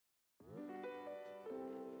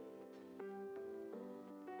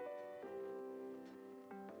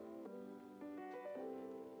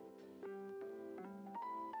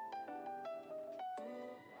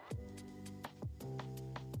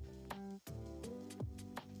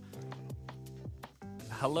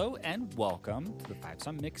Hello and welcome to the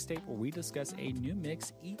 5-Song Mixtape, where we discuss a new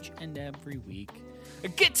mix each and every week.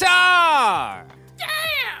 Guitar!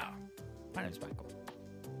 Yeah! My name's Michael.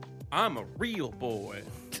 I'm a real boy.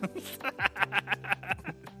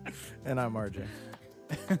 And I'm RJ.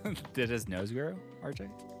 Did his nose grow, RJ?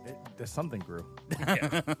 There's something grew.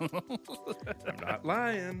 I'm not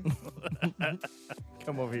lying.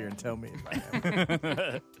 Come over here and tell me if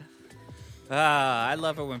I am. I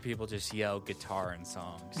love it when people just yell guitar in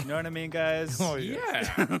songs. You know what I mean, guys? Oh, Yeah.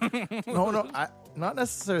 No, not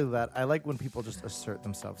necessarily that. I like when people just assert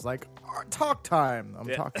themselves. Like, talk time. I'm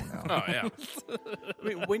talking now. Oh yeah. I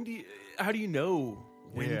mean, how do you know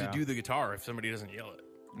when to Yeah. do the guitar if somebody doesn't yell it?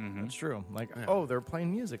 That's true. Like, Yeah. oh, they're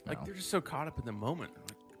playing music now. Like they're just so caught up in the moment. I'm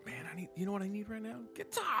like, man, you know what I need right now?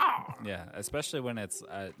 Guitar. Yeah, especially when it's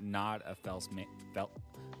not a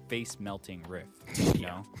face-melting riff, you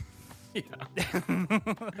know? Yeah.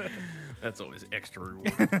 That's always extra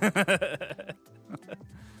reward.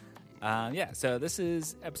 So this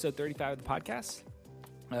is episode 35 of the podcast.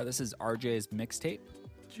 This is RJ's mixtape.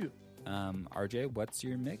 Shoot. RJ, what's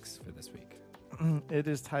your mix for this week? It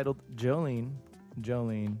is titled Jolene.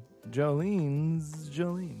 Jolene's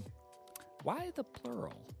Jolene. Why the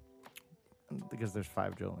plural? Because there's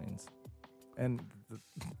 5 Jolenes. And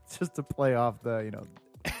just to play off the,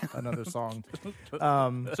 another song.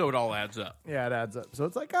 So it all adds up. Yeah, it adds up. So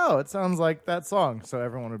it's like, oh, it sounds like that song. So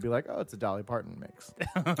everyone would be like, oh, it's a Dolly Parton mix.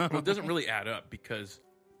 Well, it doesn't really add up because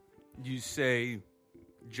you say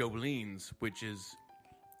Jolene's, which is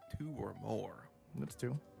 2 or more. That's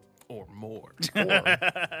 2. Or more.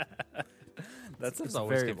 That's It's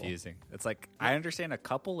always variable. confusing. It's like, I understand a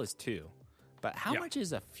couple is 2, but how Yeah. much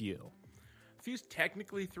is a few? Few's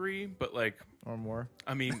technically 3, but like, Or more.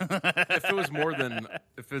 I mean, if it's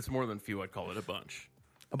more than few, I'd call it a bunch.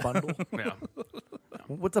 A bundle. Yeah.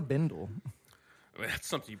 What's a bindle? I mean, that's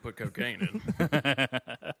something you put cocaine in.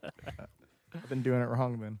 I've been doing it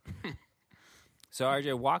wrong then. So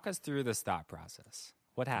RJ, walk us through this thought process.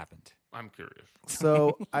 What happened? I'm curious.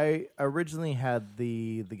 So I originally had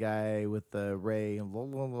the guy with the Ray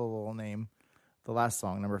name, the last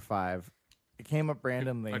song, number 5. It came up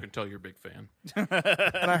randomly, I can tell you're a big fan.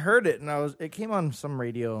 and I heard it, and it came on some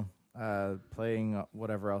radio, playing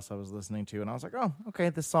whatever else I was listening to, and I was like, oh, okay,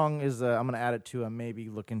 this song is. I'm gonna add it to maybe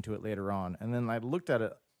look into it later on, and then I looked at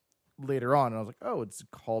it later on, and I was like, oh, it's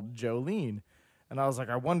called Jolene, and I was like,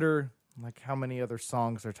 I wonder like how many other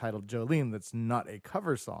songs are titled Jolene that's not a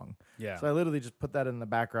cover song. Yeah. So I literally just put that in the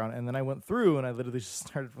background, and then I went through, and I literally just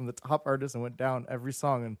started from the top artist and went down every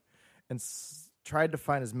song and tried to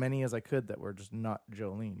find as many as I could that were just not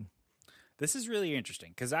Jolene. This is really interesting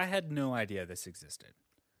because I had no idea this existed.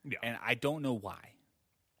 Yeah. And I don't know why.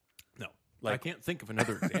 No. Like- I can't think of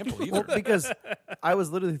another example Well, either. because I was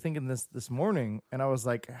literally thinking this morning, and I was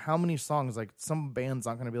like, how many songs? Like, some band's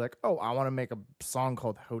not going to be like, oh, I want to make a song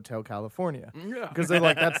called Hotel California. Yeah. Because they're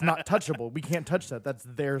like, that's not touchable. We can't touch that. That's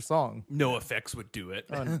their song. No Effects would do it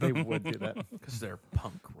And they would do that. because they're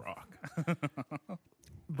punk rock.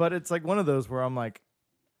 But it's like one of those where I'm like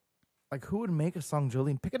who would make a song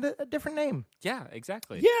Jolene? Pick a different name. Yeah,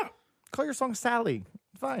 exactly. Yeah. Call your song Sally.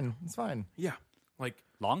 It's fine. It's fine. Yeah. Like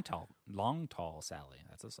Long Tall Sally.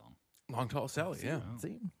 That's a song. Long Tall Sally. Yeah.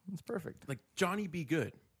 See? It's perfect. Like Johnny Be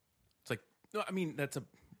Good. It's like, no, I mean, that's a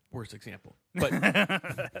worse example. But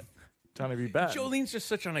Trying to be bad. Jolene's just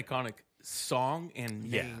such an iconic song and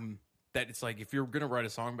name that it's like, if you're going to write a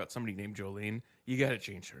song about somebody named Jolene, you got to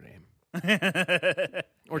change her name.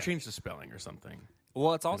 Or change the spelling or something.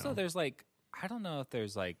 Well, it's also, there's like, I don't know if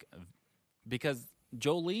there's like, because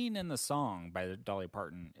Jolene in the song by Dolly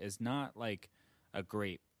Parton is not like a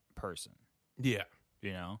great person, Yeah.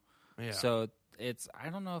 you know? Yeah. So I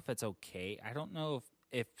don't know if it's okay. I don't know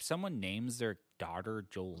if someone names their daughter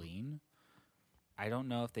Jolene, I don't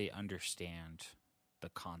know if they understand the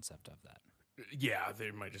concept of that. Yeah,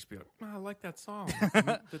 they might just be like, oh, I like that song.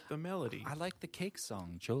 the melody. I like the cake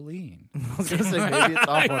song, Jolene. I was going to say, maybe it's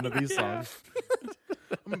off one of these songs.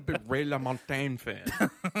 I'm a big Ray LaMontagne fan.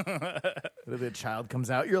 The child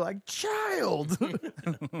comes out, you're like, child.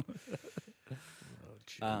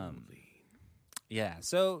 Yeah,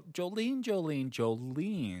 so Jolene's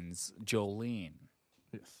Jolene.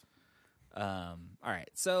 Yes. All right,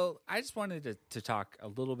 so I just wanted to talk a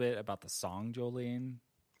little bit about the song Jolene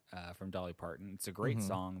from Dolly Parton. It's a great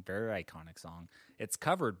song, very iconic song. It's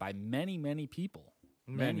covered by many, many people.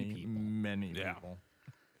 Many Yeah. people.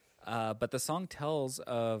 But the song tells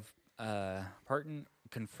of Parton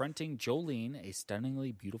confronting Jolene, a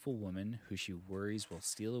stunningly beautiful woman who she worries will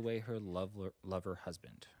steal away her lover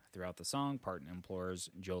husband. Throughout the song, Parton implores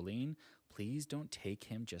Jolene, please don't take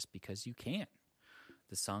him just because you can.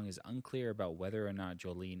 The song is unclear about whether or not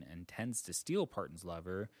Jolene intends to steal Parton's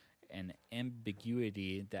lover, an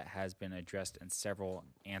ambiguity that has been addressed in several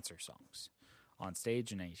Answer songs. On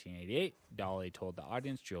stage in 1988, Dolly told the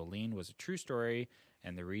audience Jolene was a true story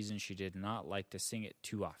and the reason she did not like to sing it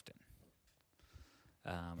too often.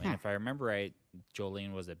 And if I remember right,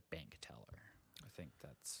 Jolene was a bank teller. I think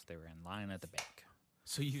they were in line at the bank.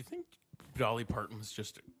 So you think Dolly Parton was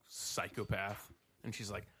just a psychopath? And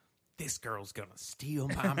she's like, this girl's gonna steal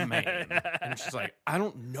my man. And she's like, I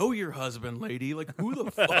don't know your husband, lady. Like, who the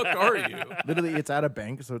fuck are you? Literally, it's at a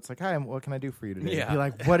bank, so it's like, hi, what can I do for you today? Yeah. Be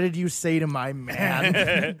like, what did you say to my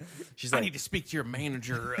man? She's like, I need to speak to your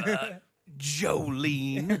manager,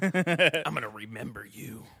 Jolene. I'm gonna remember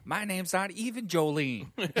you. My name's not even Jolene.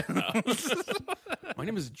 My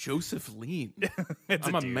name is Joseph Lean.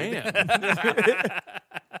 I'm a man.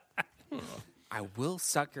 I will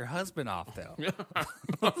suck your husband off, though.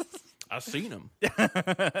 I seen him.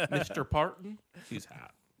 Mr. Parton, he's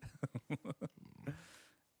hot.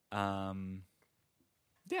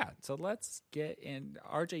 Yeah, so let's get in.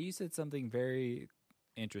 RJ, you said something very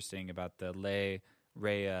interesting about the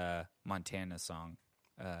Ray Montana song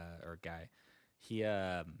or guy.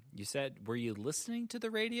 You said, were you listening to the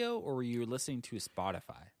radio or were you listening to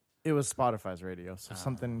Spotify? It was Spotify's radio, so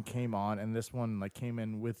something came on, and this one like came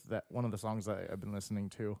in with that one of the songs that I've been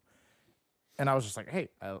listening to, and I was just like, "Hey,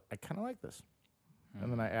 I kind of like this,"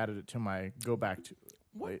 and then I added it to my go back to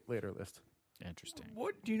later list. Interesting.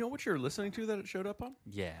 What do you know what you're listening to that it showed up on?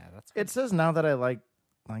 Yeah, that's It says now that I like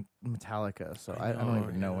Metallica, so I don't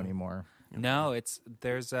even know anymore. No,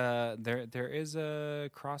 there is a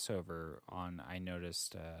crossover on. I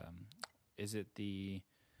noticed. Is it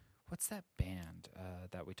what's that band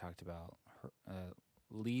that we talked about?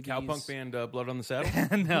 Levy's Cowpunk band, Blood on the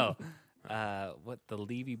Saddle. No, what the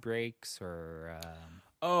Levy Breaks or?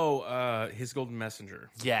 His Golden Messenger.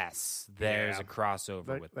 Yes, there's a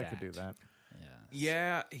crossover with that. That could do that.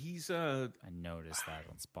 Yeah, he's I noticed that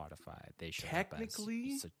on Spotify. They showed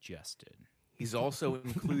technically up as suggested. He's also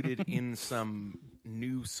included in some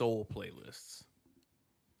new soul playlists,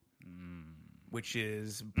 which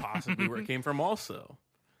is possibly where it came from. Also,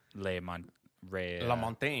 Ray La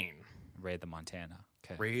Montagne, Ray the Montana.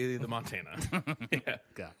 Okay. Ray the Montana. Yeah.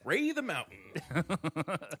 Got Ray the Mountain.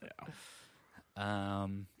 All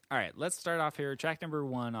right, let's start off here. Track number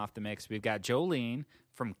 1 off the mix. We've got Jolene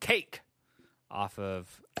from Cake off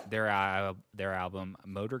of their album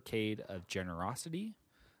Motorcade of Generosity.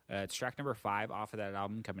 It's track number 5 off of that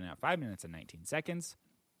album, coming out 5 minutes and 19 seconds.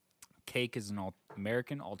 Cake is an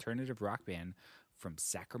American alternative rock band from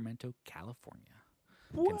Sacramento, California,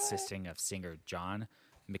 consisting of singer John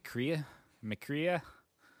McCrea,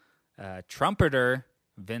 trumpeter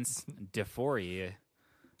Vince DeFori,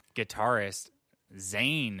 guitarist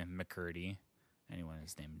Zane McCurdy. Anyone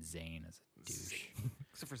who's named Zane is a douche.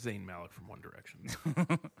 Except for Zayn Malik from One Direction.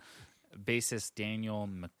 Bassist Daniel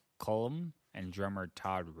McCullum and drummer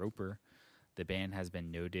Todd Roper. The band has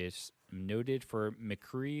been noted for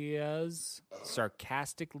McCrea's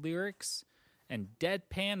sarcastic lyrics and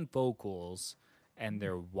deadpan vocals and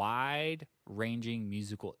their wide-ranging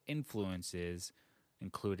musical influences,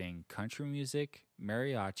 including country music,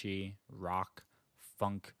 mariachi, rock,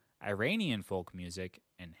 funk, Iranian folk music,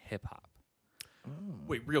 and hip-hop.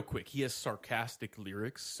 Wait, real quick. He has sarcastic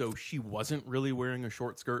lyrics, so she wasn't really wearing a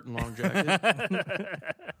short skirt and long jacket?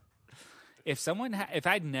 If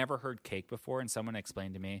I'd never heard Cake before and someone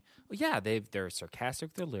explained to me, well, yeah, they're sarcastic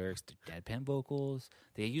with their lyrics, they're deadpan vocals,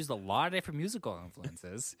 they used a lot of different musical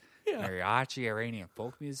influences, mariachi, Iranian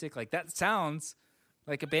folk music, like that sounds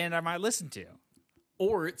like a band I might listen to.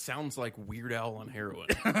 Or it sounds like Weird Al on heroin.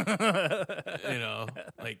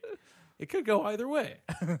 Like it could go either way.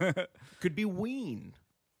 Could be Ween.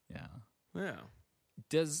 Yeah.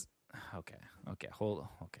 Cake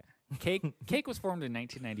was formed in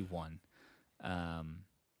 1991.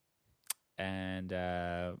 And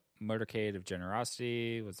Motorcade of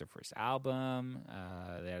Generosity was their first album.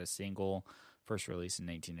 They had a single first released in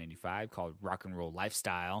 1995 called Rock and Roll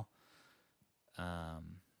Lifestyle.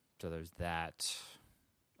 So there's that.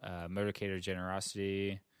 Motorcade of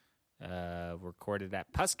Generosity recorded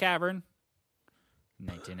at Puss Cavern in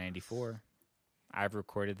 1994. I've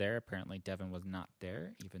recorded there. Apparently, Devin was not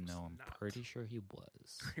there, even though I'm pretty sure he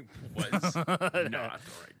was. He was not. Or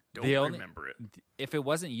I don't remember it. If it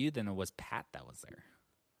wasn't you, then it was Pat that was there.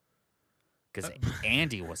 Because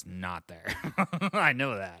Andy was not there. I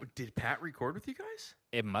know that. Did Pat record with you guys?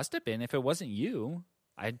 It must have been. If it wasn't you,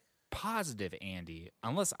 I'm positive Andy,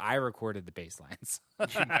 unless I recorded the bass lines. You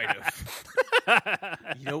might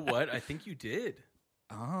have. You know what? I think you did.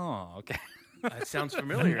 Oh, okay. That sounds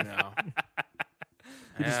familiar now.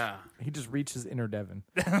 Yeah. He just reached his inner Devin.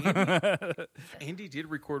 Andy did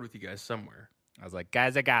record with you guys somewhere. I was like,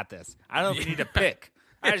 guys, I got this. I don't even need to pick.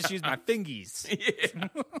 I just use my fingies. Yeah.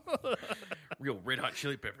 Real Red Hot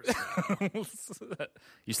Chili Peppers style.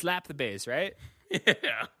 You slap the bass, right?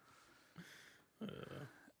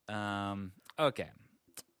 Yeah. Okay.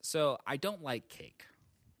 So I don't like cake.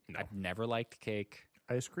 No. I've never liked cake.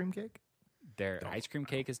 Ice cream cake? Their ice cream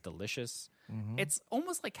cake is delicious. It's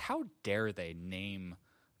almost like, how dare they name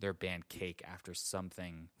their band Cake after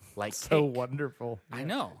something like So cake? wonderful. I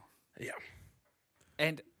know. Yeah.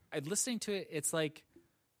 And listening to it, it's like,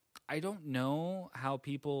 I don't know how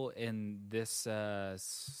people in this,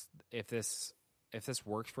 if this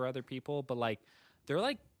works for other people, but like, they're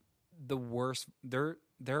like the worst. They're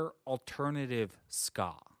alternative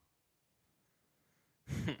ska.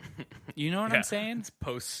 You know what I'm saying? It's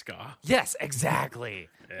post ska. Yes, exactly.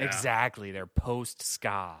 Yeah. Exactly. They're post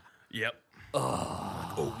ska. Yep.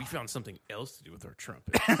 Oh, we found something else to do with our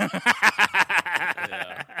trumpet.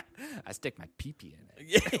 I stick my pee-pee in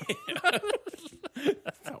it. Yeah.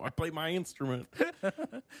 That's how I play my instrument.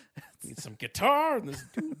 Need some guitar and this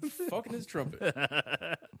dude fucking his trumpet.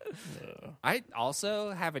 I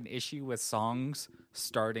also have an issue with songs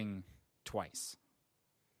starting twice.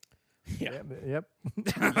 Yeah. Yep.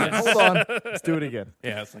 Hold on. Let's do it again.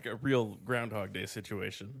 Yeah, it's like a real Groundhog Day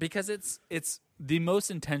situation. Because it's the most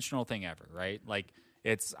intentional thing ever, right? Like,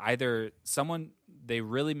 it's either they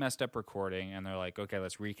really messed up recording and they're like, okay,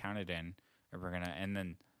 let's recount it in, and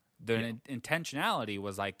then the intentionality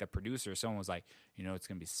was like the producer, someone was like, you know, it's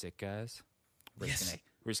gonna be sick, guys. We're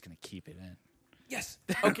just gonna keep it in. Yes.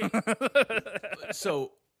 Okay.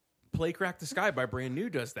 So, Play Crack the Sky by Brand New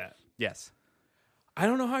does that. Yes. I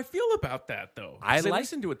don't know how I feel about that, though. I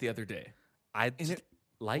listened to it the other day. And it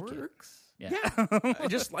like works. it. Yeah. I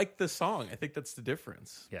just like the song. I think that's the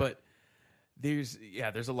difference. Yeah. But there's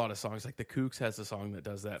a lot of songs. Like the Kooks has a song that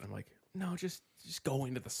does that. And I'm like, no, just go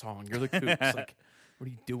into the song. You're the Kooks. Like, what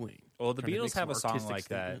are you doing? Well, the Trying to Beatles make some have a song artistic like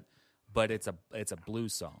statement? that, but it's a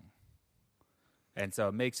blues song. And so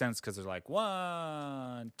it makes sense because they're like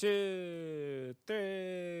 1, 2,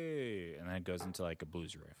 3, and then it goes into like a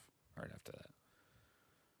blues riff right after that.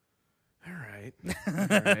 All right.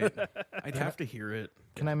 I'd have to hear it.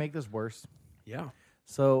 Can I make this worse? Yeah.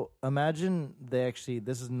 So imagine this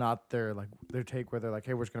is not their take where they're like,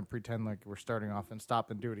 hey, we're just going to pretend like we're starting off and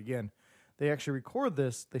stop and do it again. They actually record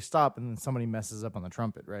this, they stop, and then somebody messes up on the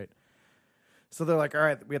trumpet, right? So they're like, all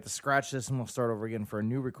right, we have to scratch this and we'll start over again for a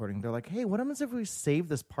new recording. They're like, hey, what happens if we save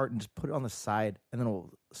this part and just put it on the side and then we'll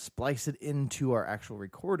splice it into our actual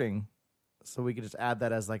recording? So we could just add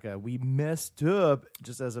that as like we messed up,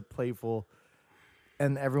 just as a playful,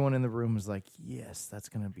 and everyone in the room is like, yes, that's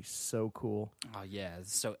going to be so cool. Oh yeah,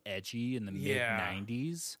 it's so edgy in the Yeah.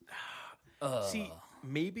 mid-90s. See,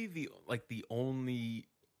 maybe the only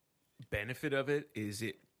benefit of it is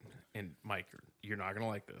it, and Mike, you're not going to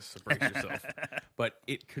like this, so brace yourself, but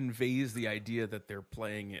it conveys the idea that they're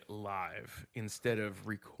playing it live instead of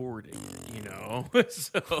recording, you know?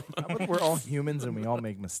 So But we're all humans and we all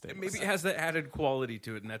make mistakes. maybe it has that added quality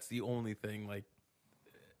to it, and that's the only thing like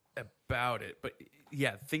about it. But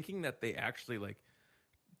yeah, thinking that they actually like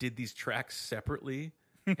did these tracks separately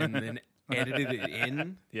and then edited it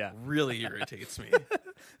in, Yeah. really irritates me.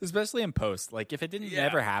 Especially in post. Like, if it didn't Yeah.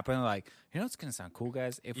 ever happen, like, you know what's going to sound cool,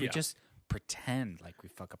 guys? If we Yeah. just pretend like we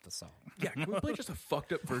fuck up the song. Yeah, can we play just a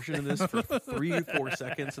fucked up version of this for 3 or 4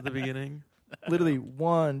 seconds at the beginning? Literally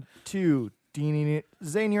 1, 2,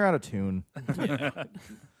 Zane, you're out of tune.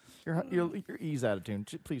 Your E's out of tune.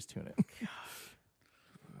 Please tune it.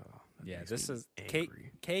 Yeah, makes this me is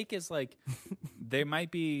angry. Cake is like, they might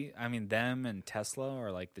be, I mean, them and Tesla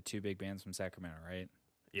are like the two big bands from Sacramento, right?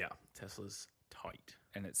 Yeah, Tesla's tight.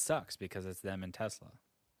 And it sucks because it's them and Tesla.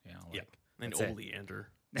 You know, like, Yeah, and that's it. Oleander.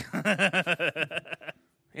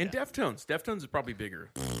 And Deftones. Deftones is probably bigger.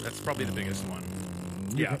 That's probably the biggest one.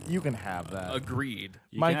 Yeah, You can have that. agreed.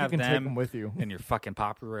 Mike, have you can take them them with you. and your fucking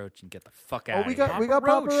Papa Roach and get the fuck out we of got- here. we got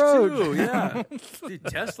Papa Roach. too. Yeah, dude,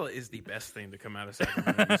 Tesla is the best thing to come out of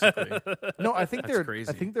Sacramento. Basically, No, I think That's they're crazy.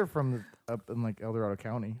 I think they're from up in like El Dorado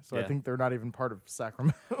County. So I Yeah. think they're not even part of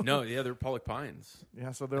Sacramento. no, yeah, they're Pollock Pines.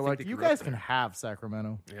 Yeah, so they're think like, they you grew up guys there." can have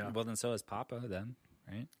Sacramento. Yeah. Well, then so is Papa then,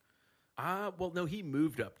 right? Well, no, he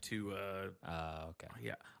moved up to. Okay.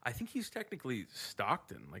 Yeah, I think he's technically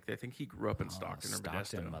Stockton. Like, I think he grew up in Stockton or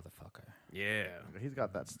Stockton, Modesto. motherfucker. Yeah, He's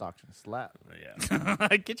got that Stockton slap. yeah.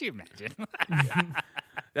 Could you imagine?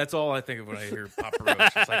 That's all I think of when I hear Papa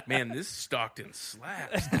Roach. It's like, man, this Stockton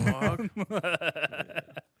slaps, dog.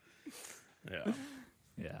 Yeah.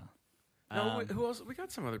 Yeah. No, who else? We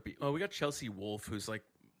got some other people. Oh, we got Chelsea Wolfe, who's like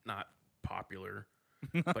not popular.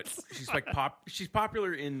 but she's like she's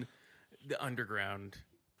popular in the underground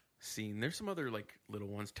scene. There's some other like little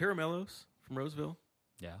ones. Tara Mellos from Roseville.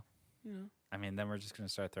 Yeah. You know, I mean, then we're just gonna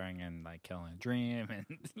start throwing in like Killing a Dream and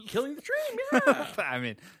Killing the Dream. Yeah. I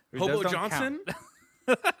mean, Hobo those don't Johnson. count.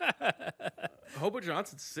 Hobo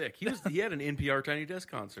Johnson's sick. He had an NPR Tiny Desk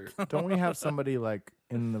concert. Don't we have somebody like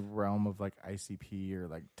in the realm of like ICP or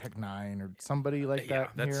like Tech Nine or somebody like Yeah,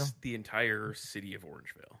 that that's here? the entire city of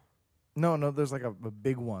Orangeville. No, there's like a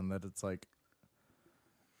big one that it's like.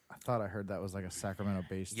 I thought I heard that was like a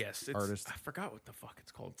Sacramento-based Yes, it's, artist. I forgot what the fuck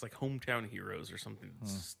it's called. It's like Hometown Heroes or something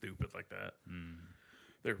stupid like that.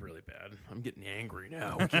 They're really bad. I'm getting angry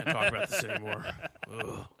now. We can't talk about this anymore.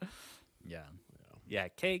 Ugh. Yeah,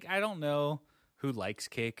 Cake. I don't know who likes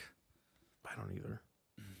Cake. I don't either.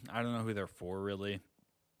 I don't know who they're for, really.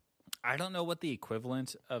 I don't know what the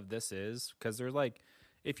equivalent of this is, because they're like,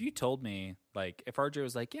 if you told me, like, if RJ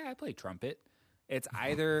was like, yeah, I play trumpet, it's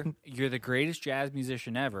either you're the greatest jazz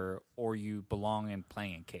musician ever or you belong in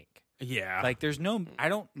playing in Cake. Yeah. Like, there's no, I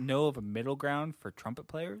don't know of a middle ground for trumpet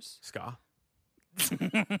players. ska.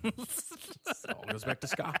 It all goes back to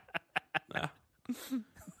ska. Yeah.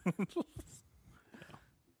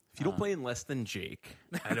 If you don't play in Less Than Jake,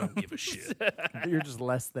 I don't give a shit. You're just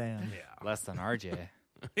less than. Yeah. Less than RJ.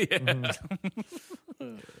 Yeah.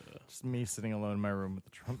 Just me sitting alone in my room with the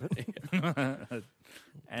trumpet.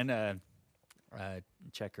 And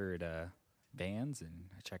checkered bands and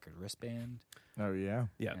a checkered wristband. Oh yeah.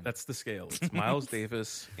 Yeah, that's the scale. It's Miles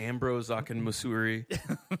Davis, Ambrose Akin Musuri,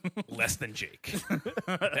 Less Than Jake.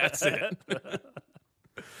 That's it.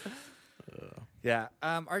 Yeah.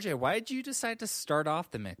 RJ, why did you decide to start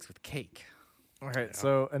off the mix with Cake? All right.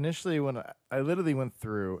 So initially, when I literally went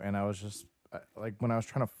through, and I was just like, when I was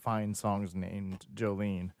trying to find songs named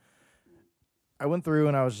Jolene, I went through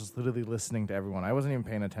and I was just literally listening to everyone. I wasn't even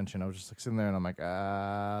paying attention. I was just like sitting there, and I'm like,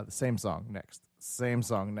 the same song next, same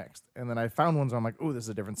song next, and then I found ones where I'm like, oh, this is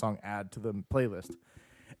a different song. Add to the playlist,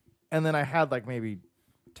 and then I had like maybe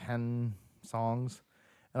 10 songs.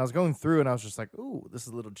 And I was going through, and I was just like, "Ooh, this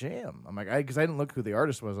is a little jam." I'm like, because I didn't look who the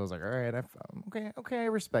artist was. I was like, "All right, okay, I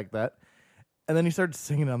respect that." And then he started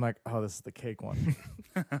singing, and I'm like, "Oh, this is the Cake one."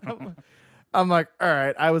 I'm like, "All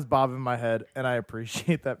right." I was bobbing my head, and I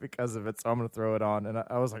appreciate that because of it. So I'm gonna throw it on, and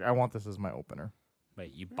I was like, "I want this as my opener."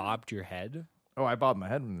 Wait, you bobbed your head? Oh, I bobbed my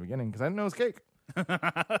head from the beginning because I didn't know it was Cake.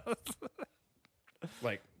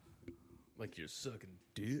 Like you're sucking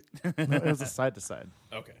dick. No, it was a side to side.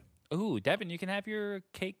 Okay. Ooh, Devin, you can have your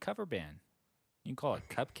Cake cover band. You can call it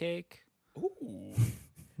Cupcake. Ooh.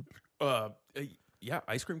 Yeah,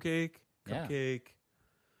 ice cream cake, Yeah. cupcake.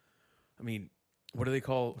 I mean, what do they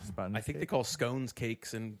call? Sponge I think they cake? call scones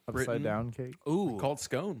cakes in Britain. Upside down cake. Ooh, Called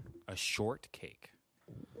scone. a short cake.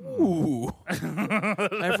 Ooh. I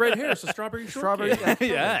have red hair, so strawberry shortcake.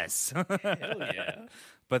 Yes. Hell yeah.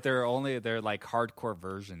 But they're like hardcore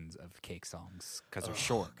versions of Cake songs because they're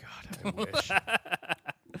short. God, I wish.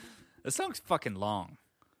 The song's fucking long.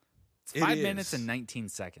 It's It 5 is. minutes and 19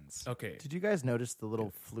 seconds. Okay. Did you guys notice the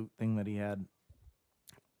little flute thing that he had?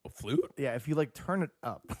 A flute? Yeah, if you like turn it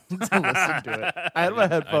up to listen to it. I had my I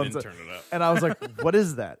headphones didn't in, turn it up. and I was like, what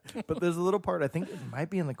is that? But there's a little part, I think it might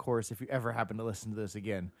be in the chorus if you ever happen to listen to this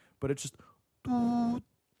again. But it's just doo,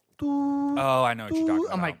 doo, Oh, I know what you're talking doo.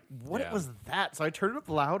 about. I'm like, what Yeah. was that? So I turned it up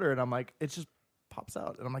louder, and I'm like, it just pops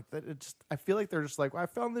out. And I'm like, I feel like they're just like, well, I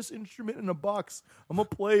found this instrument in a box. I'm going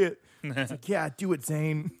to play it. It's like, yeah, do it,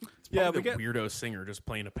 Zane. Yeah, Probably we the get weirdo singer just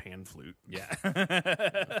playing a pan flute. Yeah.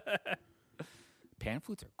 Pan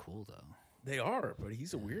flutes are cool though. They are, but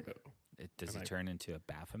he's a weirdo. Does And he I- turn into a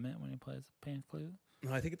Baphomet when he plays a pan flute?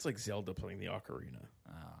 No, I think it's like Zelda playing the ocarina.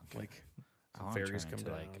 Oh, okay. Like I some want to fairies turn come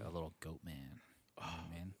into down. like a little goat man. Oh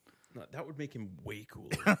man. No, that would make him way cooler.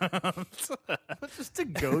 Just a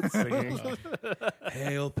goat singing.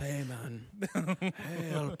 Hail Payman.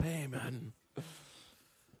 Hail Payman.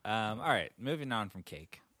 All right, moving on from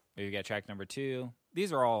Cake. We got track number 2.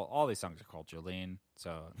 These are all these songs are called Jolene.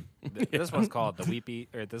 So this one's called The Weepy,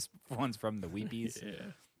 or this one's from the Weepies,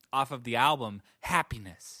 off of the album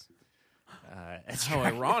Happiness. How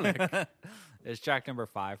ironic. It's track number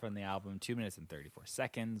 5 from the album, 2 minutes and 34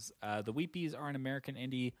 seconds. The Weepies are an American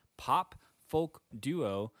indie pop folk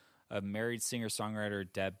duo of married singer-songwriter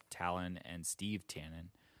Deb Talon and Steve Tannen.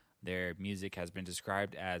 Their music has been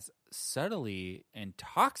described as subtly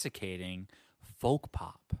intoxicating folk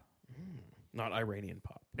pop. Not Iranian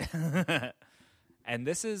pop. And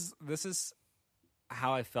this is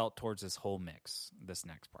how I felt towards this whole mix, this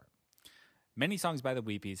next part. Many songs by the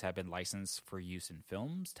Weepies have been licensed for use in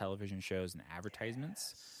films, television shows, and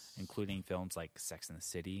advertisements, including films like Sex and the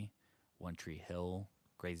City, One Tree Hill,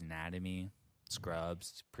 Grey's Anatomy,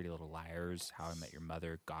 Scrubs, Pretty Little Liars, How I Met Your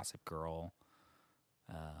Mother, Gossip Girl.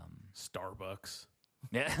 Starbucks.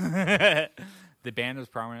 Yeah. The band was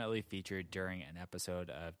prominently featured during an episode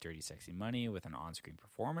of Dirty Sexy Money with an on-screen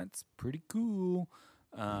performance. Pretty cool.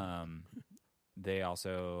 They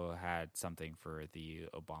also had something for the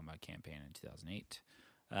Obama campaign in 2008.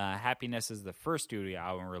 Happiness is the first studio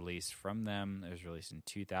album released from them. It was released in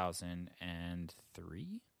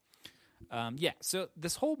 2003. So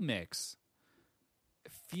this whole mix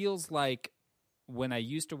feels like when I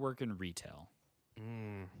used to work in retail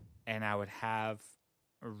and I would have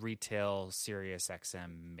a retail Sirius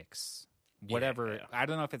XM mix. Whatever. Yeah. I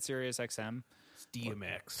don't know if it's Sirius XM. It's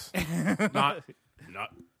DMX. not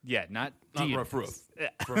Not Rough Rough.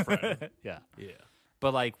 Rough Rider. Yeah. Yeah.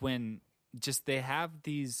 But like when just they have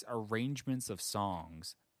these arrangements of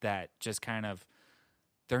songs that just kind of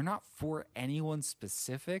they're not for anyone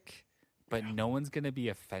specific, but no one's going to be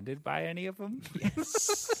offended by any of them.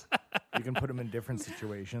 Yes. You can put them in different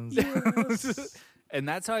situations. And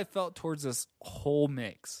that's how I felt towards this whole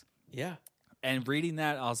mix. Yeah. And reading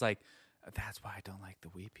that, I was like, that's why I don't like the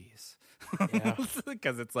Weepies. Yeah.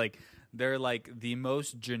 Because it's like they're like the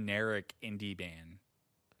most generic indie band.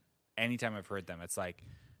 Anytime I've heard them, it's like,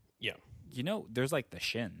 Yeah. there's like the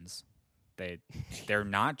Shins. They're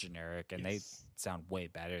not generic, and Yes. they sound way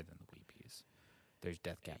better than the Weepies. There's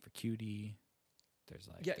Death Cab for Cutie. There's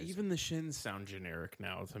like Even the Shins sound generic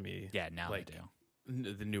now to me. yeah, now like, they do.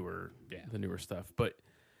 The newer Yeah. the newer stuff. But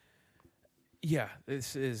yeah,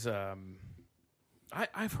 this is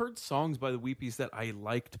I've heard songs by the Weepies that I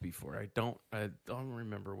liked before. I don't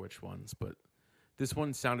remember which ones, but this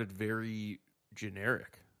one sounded very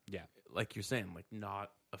generic. Yeah. Like you're saying, like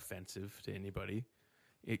not offensive to anybody.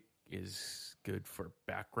 It is good for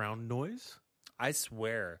background noise. I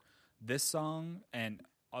swear, this song and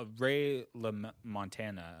Ray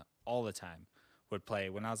Montana all the time would play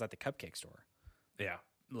when I was at the Cupcake store. Yeah.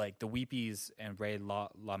 Like the Weepies and Ray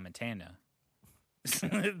Montana,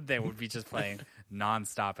 they would be just playing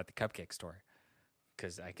nonstop at the Cupcake store.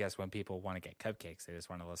 Because I guess when people want to get cupcakes, they just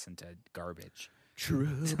want to listen to garbage.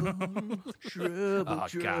 Trouble, trouble, Oh,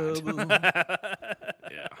 trouble. God.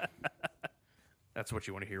 Yeah. That's what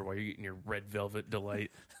you want to hear while you're eating your red velvet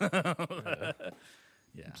delight. Yeah.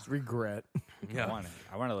 Just regret. Yeah.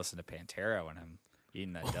 I want to listen to Pantera when I'm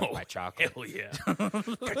eating that Death by Chocolate. Hell yeah.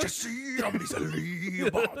 Can't you see I'm easily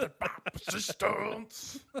about the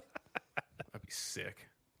persistence? That'd be sick.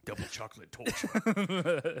 Double chocolate torture.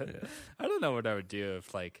 I don't know what I would do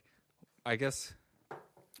if, like, I guess,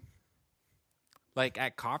 like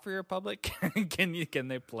at Coffee Republic, can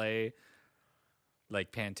they play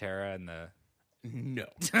like Pantera and the No.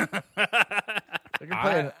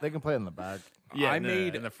 They can play it in the back. I I made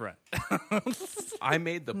made- in the front. I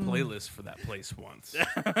made the playlist for that place once.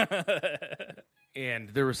 And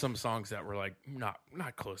there were some songs that were like not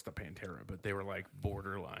close to Pantera, but they were like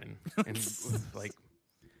borderline. And like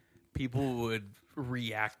people would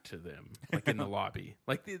react to them like in the lobby.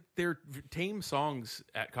 Like they're tame songs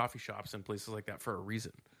at coffee shops and places like that for a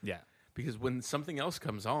reason. Yeah. Because when something else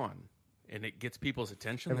comes on and it gets people's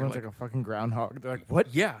attention, Everyone's they're like a fucking groundhog. They're like,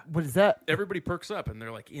 what? yeah. What is that? Everybody perks up and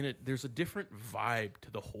they're like in it. There's a different vibe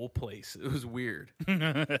to the whole place. It was weird.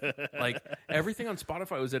 Like everything on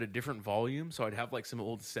Spotify was at a different volume. So I'd have like some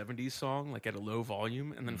old 70s song like at a low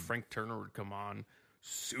volume, and then Frank Turner would come on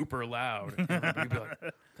super loud. And everybody'd be like,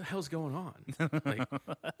 what the hell's going on? Like,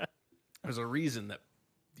 there's a reason that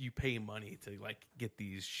you pay money to like get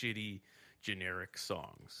these shitty generic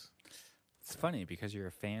songs. It's funny because you're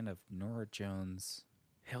a fan of Norah Jones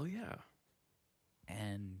Hell yeah.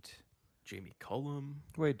 and Jamie Cullum.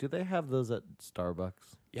 Wait, do they have those at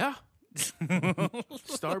Starbucks? Yeah.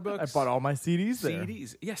 Starbucks. I bought all my CDs there.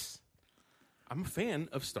 CDs. Yes. I'm a fan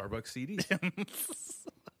of Starbucks CDs.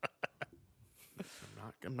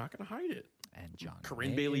 I'm not going to hide it. and John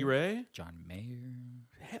Corinne Mayer, Bailey Ray. John Mayer.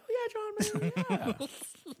 Hell yeah, John Mayer.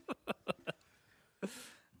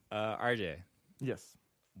 Yeah. RJ, Yes.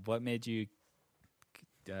 what made you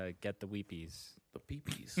get the Weepies? The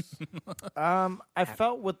peepees. I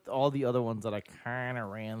felt with all the other ones that I kind of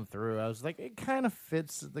ran through, I was like, it kind of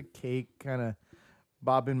fits the cake, kind of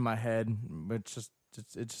bob in my head, but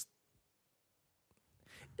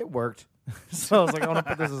it worked. So I was like, I want to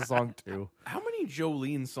put this as a song too. How many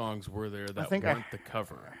Jolene songs were there that think weren't the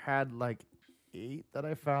cover? I had like 8 that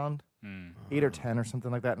I found, Hmm. 8 or 10 or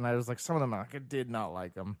something like that, and I was like, some of them I did not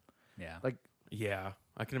like them. Yeah. Like, Yeah.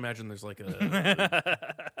 I can imagine there's like a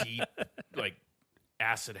deep, like,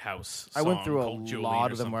 acid house I went song through a called Jolene lot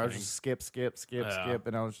or of them where I was something. just skip, Yeah. skip,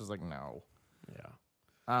 and I was just like, no.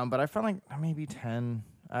 Yeah. But I found like maybe 10.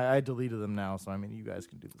 I deleted them now, so I mean, you guys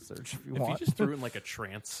can do the search if you If want. you just threw in like a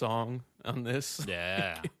trance song on this,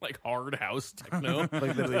 Yeah. like hard house techno,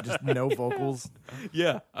 like literally just no vocals.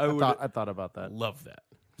 yeah, I would I thought about that. love that.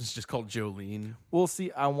 It's just called Jolene. Well,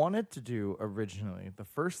 see, I wanted to do originally the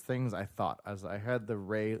first things I thought as I had the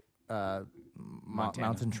Ray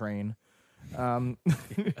Mountain Train.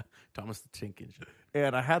 Thomas the Tank Engine.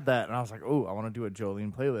 And I had that, and I was like, "Oh, I want to do a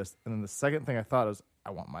Jolene playlist." And then the second thing I thought was,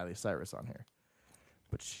 "I want Miley Cyrus on here,"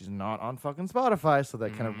 but she's not on fucking Spotify, so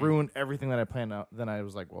that kind of ruined everything that I planned out. Then I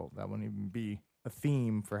was like, "Well, that wouldn't even be a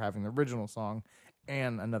theme for having the original song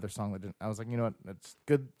and another song that didn't." I was like, "You know what? It's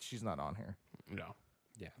good she's not on here." No.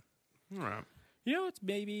 Yeah. All right. You know, it's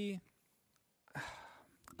maybe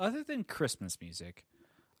other than Christmas music,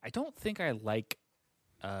 I don't think I like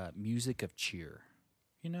music of cheer.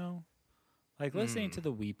 You know, like listening to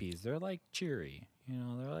the Weepies, they're like cheery. You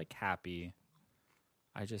know, they're like happy.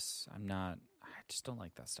 I just don't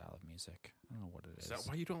like that style of music. I don't know what it is. Is that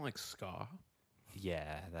why you don't like ska?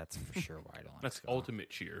 Yeah, that's for sure why I don't like That's ska. ultimate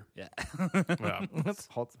cheer. Yeah. Yeah. That's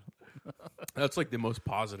hot. That's like the most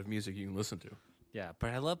positive music you can listen to. Yeah, but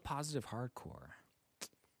I love positive hardcore.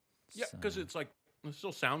 Yeah, because So- it's like it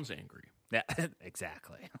still sounds angry. Yeah,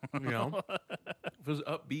 exactly. You know, if it was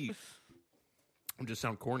upbeat, it would just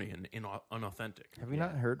sound corny and unauthentic. Have you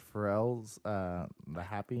not heard Pharrell's "The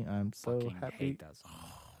Happy"? I'm so Fucking happy. hate that song.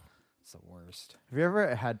 It's the worst. Have you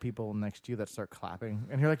ever had people next to you that start clapping,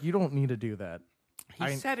 and you're like, "You don't need to do that."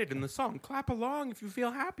 He said it in the song. Clap along if you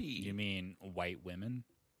feel happy. You mean white women?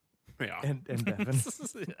 Yeah, And Devin,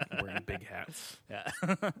 wearing big hats. Yeah,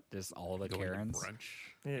 just all the Going to Karens.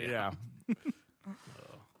 brunch. yeah.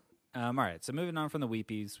 All right, so moving on from the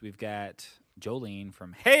Weepies, we've got Jolene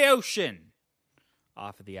from Hey Ocean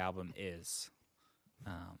off of the album Is.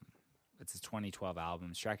 It's a 2012 album.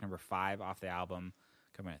 It's track number 5 off the album,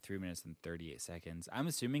 coming at 3 minutes and 38 seconds. I'm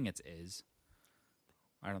assuming it's Is.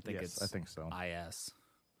 I don't think Yes, it's I think so. IS.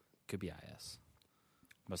 Could be IS.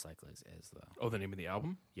 Most likely it's Is, though. Oh, the name of the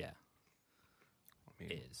album? Yeah, I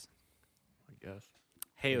mean, Is. I guess.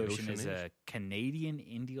 Hey The Ocean Ocean is is? a Canadian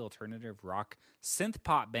indie alternative rock synth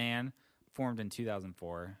pop band formed in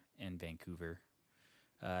 2004 in Vancouver.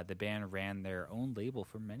 The band ran their own label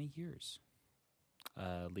for many years.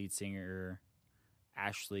 Lead singer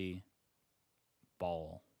Ashley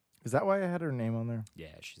Ball. Is that why I had her name on there?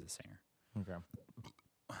 Yeah, she's a singer. Okay.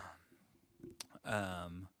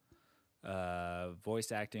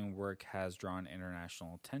 Voice acting work has drawn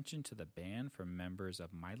international attention to the band from members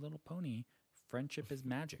of My Little Pony, Friendship is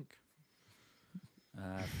Magic.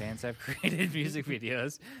 Fans have created music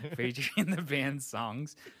videos featuring the band's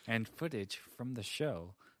songs and footage from the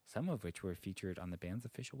show, some of which were featured on the band's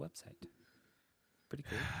official website. Pretty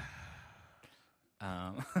cool.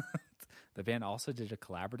 The band also did a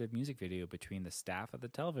collaborative music video between the staff of the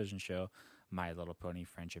television show My Little Pony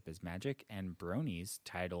Friendship is Magic and Bronies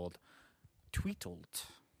titled Tweetlet.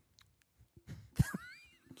 I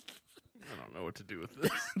don't know what to do with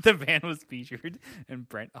this. The band was featured in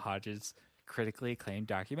Brent Hodges' critically acclaimed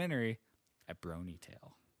documentary, A Brony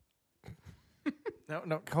Tale.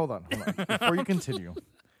 No, hold on. Before you continue.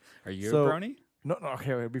 Are you So- a brony? No,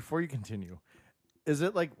 okay, wait, before you continue. Is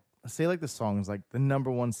it like, say like the song's like the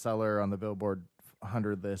 #1 seller on the Billboard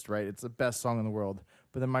 100 list, right? It's the best song in the world.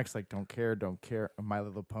 But then Mike's like, don't care, My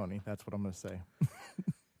Little Pony. That's what I'm going to say.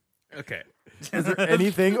 Okay. Is there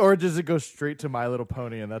anything, or does it go straight to My Little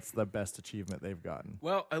Pony and that's the best achievement they've gotten?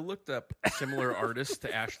 Well, I looked up similar artists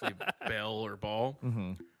to Ashley Bell or Ball.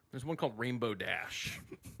 Mm-hmm. There's one called Rainbow Dash.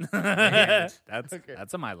 And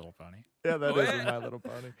That's a My Little Pony. Yeah, that Oh, is yeah. My Little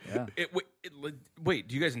Pony. Yeah. Wait,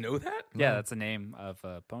 do you guys know that? Yeah, that's the name of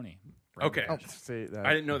a pony. Okay. Oh, see,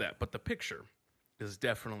 I didn't know that, but the picture is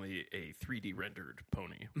definitely a 3D rendered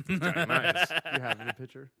pony with giant eyes. you have the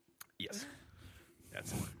picture? Yes.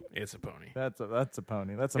 It's a pony. That's a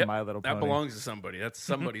pony. That's a Yep, My Little Pony. That belongs to somebody. That's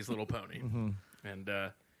somebody's little pony. And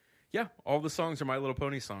yeah, all the songs are My Little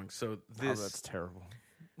Pony songs. So Oh, this, that's terrible.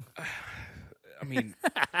 I mean,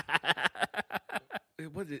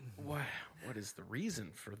 what is the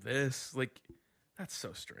reason for this? Like, that's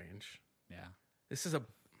so strange. Yeah. This is a.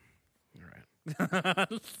 All right.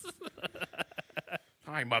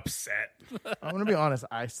 I'm upset. I'm going to be honest.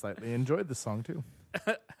 I slightly enjoyed the song too.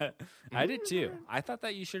 I did too. I thought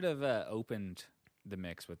that you should have opened the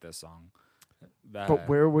mix with this song. But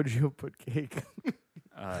where would you put Cake?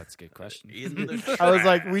 That's a good question. In the trash. I was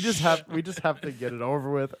like, we just have to get it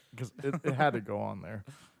over with because it had to go on there.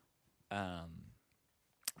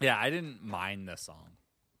 Yeah, I didn't mind the song.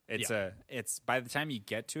 It's by the time you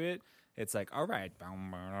get to it, it's like, all right,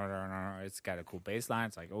 it's got a cool bass line.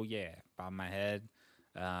 It's like, oh yeah, bob my head.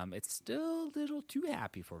 It's still a little too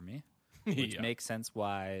happy for me, which makes sense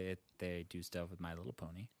why they do stuff with My Little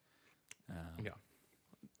Pony. Yeah,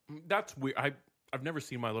 that's weird. I've never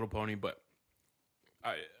seen My Little Pony, but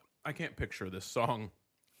I can't picture this song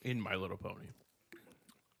in My Little Pony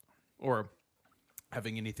or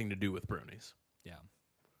having anything to do with bronies. Yeah,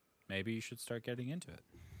 maybe you should start getting into it.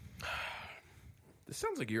 This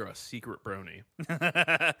sounds like you're a secret brony.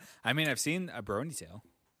 I mean, I've seen a Brony Tale.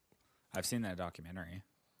 I've seen that documentary.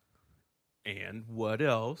 And what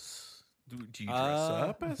else? Do you dress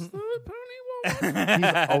up as the pony woman?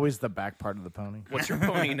 He's always the back part of the pony. What's your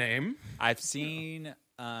pony name? I've seen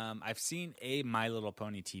a My Little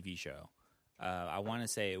Pony TV show. I want to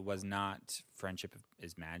say it was not Friendship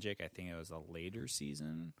is Magic. I think it was a later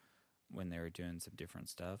season when they were doing some different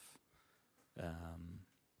stuff.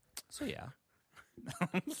 So yeah.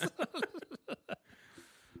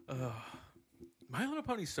 My Little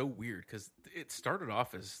Pony's so weird because it started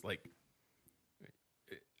off as like.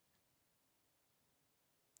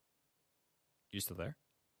 You still there?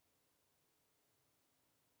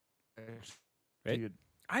 Right? Dude,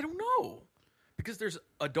 I don't know because there's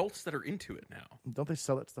adults that are into it now. Don't they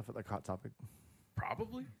sell that stuff at like Hot Topic?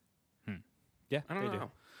 Probably. yeah, I don't they know.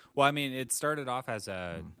 do. Well, I mean, it started off as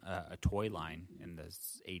a toy line in the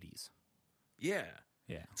 80s. Yeah.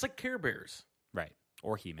 Yeah, It's like Care Bears. right.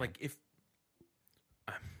 Or He-Man. Like if.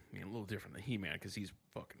 I mean, a little different than He-Man because he's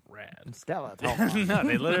fucking rad. Skeletor. No,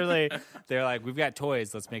 they're like, we've got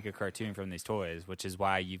toys. Let's make a cartoon from these toys, which is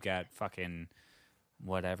why you've got fucking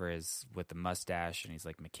whatever is with the mustache and he's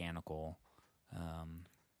like mechanical.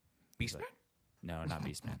 Beastman? No, not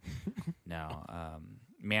Beastman. No,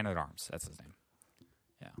 Man at Arms. That's his name.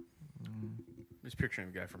 Yeah. I'm just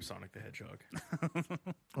picturing the guy from Sonic the Hedgehog.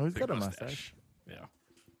 Oh, he's Big got a mustache. Yeah.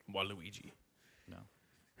 Waluigi. No.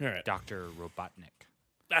 All right. Dr. Robotnik.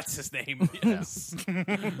 That's his name. Yes.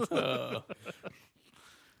 Yeah.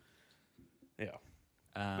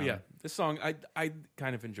 But yeah, this song I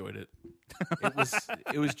kind of enjoyed it.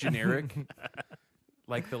 It was generic,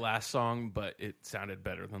 like the last song, but it sounded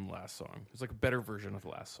better than the last song. It was like a better version of the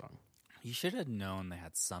last song. You should have known they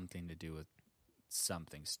had something to do with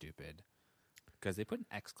something stupid because they put an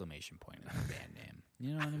exclamation point in the band name.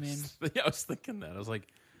 You know what I mean? Yeah, I was thinking that. I was like,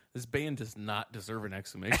 this band does not deserve an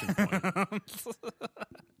exclamation point.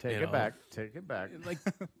 Take You it know. back. Take it back. Like,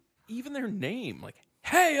 even their name, like,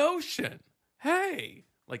 hey, Ocean, hey.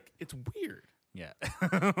 Like, it's weird. Yeah.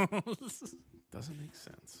 Doesn't make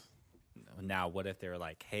sense. Now, what if they're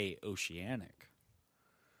like, hey, Oceanic?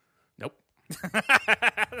 Nope.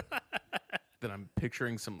 Then I'm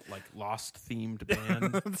picturing some, like, Lost-themed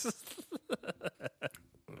band.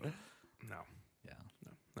 No. Yeah.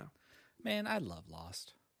 No. Man, I love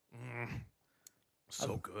Lost.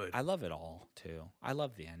 So good. I love it all, too. I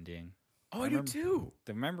love the ending. I do too.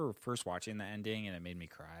 I remember first watching the ending and it made me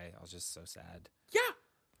cry. I was just so sad. Yeah. I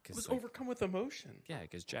 'Cause, was like, overcome with emotion. Yeah,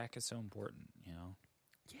 because Jack is so important, you know?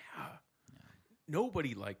 Yeah.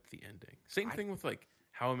 Nobody liked the ending. Same thing with, like,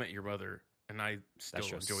 How I Met Your Mother, and I still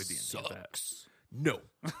show enjoyed the ending of that. sucks. No.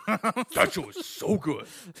 That show is so good.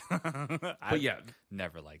 I But yeah,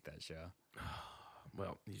 never liked that show.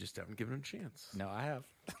 well, you just haven't given it a chance. No, I have.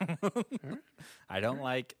 I don't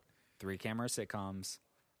like 3-camera sitcoms.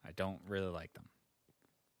 I don't really like them.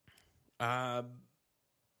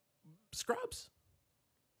 Scrubs.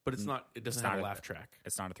 But it's not, it doesn't It's have a not laugh track.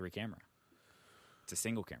 It's not a 3-camera. It's a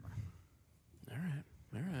single camera. All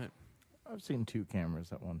right. I've seen 2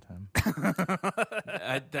 cameras at one time.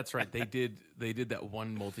 That's right. They did that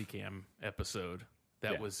one multicam episode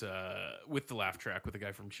that was with the laugh track with the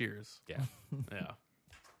guy from Cheers. Yeah. Yeah.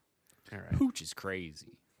 All right. Pooch is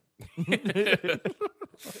crazy. Did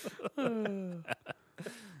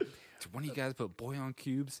one of you guys put boy on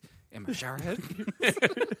cubes in my shower head?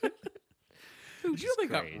 Did you know they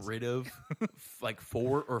got rid of like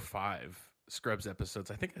 4 or 5 Scrubs episodes?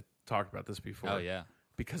 I think I talked about this before. Oh, yeah.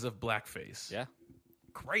 Because of blackface. Yeah.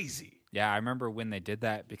 Crazy. Yeah, I remember when they did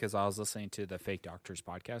that because I was listening to the Fake Doctors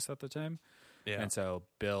podcast at the time. Yeah. And so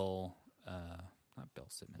Bill, not Bill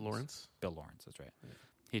Simmons. Lawrence? Bill Lawrence, that's right. Yeah.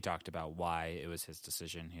 He talked about why it was his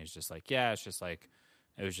decision. He was just like, yeah, it's just like,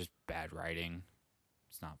 it was just bad writing.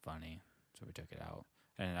 It's not funny. So we took it out.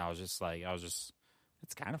 And I was just like, it's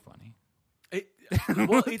kind of funny.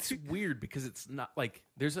 Well, it's weird because it's not like,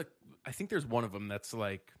 I think there's one of them that's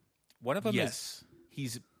like, One of them yes,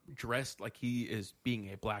 he's dressed like he is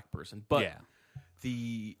being a black person. But yeah.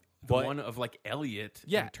 the But- one of like Elliot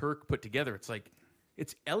Yeah. and Turk put together, it's like,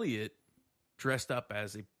 it's Elliot dressed up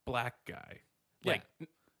as a black guy. Like,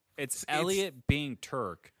 It's Elliot being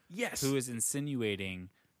Turk, yes. who is insinuating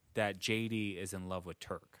that JD is in love with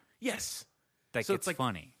Turk. Yes. Like, So it's like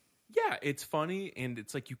funny. Yeah, it's funny, and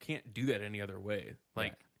it's like you can't do that any other way.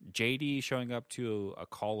 Like, JD showing up to a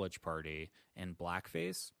college party in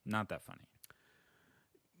blackface, not that funny.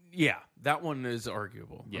 yeah, that one is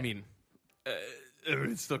arguable. Yeah. I mean,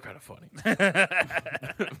 it's still kind of funny.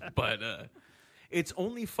 But it's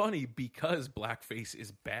only funny because blackface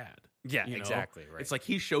is bad. Yeah, you know? exactly, right. It's like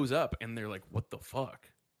he shows up, and they're like, what the fuck?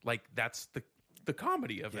 Like, that's the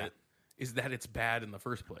comedy of it, is that it's bad in the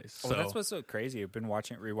first place. Oh, So that's what's so crazy. I've been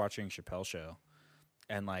rewatching Chappelle Show,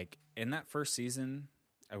 and like in that first season,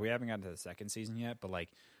 we haven't gotten to the second season yet, but like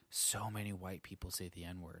so many white people say the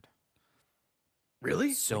N-word.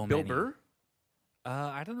 really? So Like many. Bill Burr?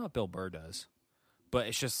 I don't know if Bill Burr does, but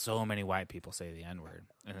it's just so many white people say the N-word,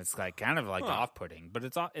 and it's like kind of like off-putting, but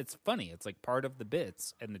it's funny. It's like part of the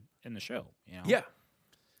bits in the show. You know? Yeah.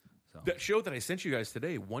 So. That show that I sent you guys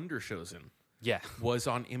today, Wonder Chosen, Yeah. was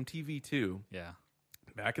on MTV2 Yeah.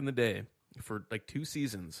 back in the day for like 2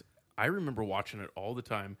 seasons. I remember watching it all the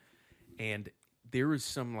time, and there was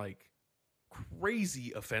some like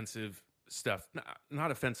crazy offensive stuff.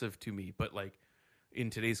 Not offensive to me, but like in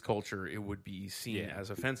today's culture, it would be seen as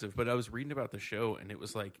offensive. But I was reading about the show, and it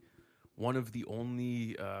was like one of the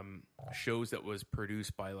only shows that was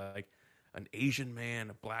produced by like an Asian man,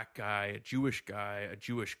 a black guy, a Jewish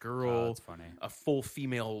girl, Oh, that's funny. a full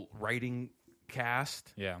female writing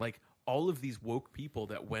cast. Yeah. Like all of these woke people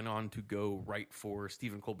that went on to go write for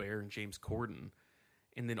Stephen Colbert and James Corden,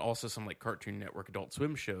 and then also some like Cartoon Network Adult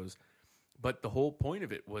Swim shows. But the whole point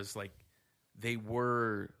of it was like they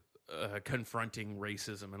were confronting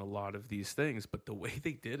racism and a lot of these things, but the way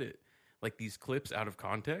they did it, like these clips out of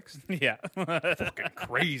context, Yeah. fucking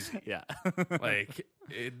crazy. Yeah. Like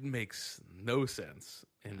it makes no sense,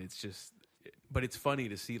 and it's just, but it's funny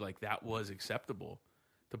to see like that was acceptable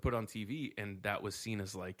to put on TV, and that was seen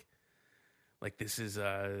as like this is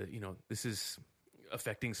this is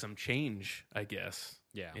affecting some change, I guess.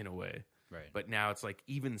 Yeah. in a way. Right. But now it's like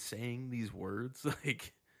even saying these words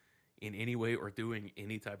like in any way or doing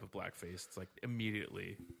any type of blackface, it's like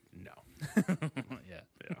immediately no. Yeah.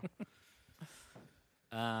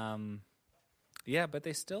 Yeah. Yeah, but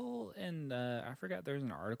they still I forgot there's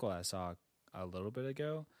an article I saw a little bit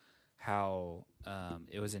ago how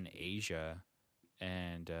it was in Asia,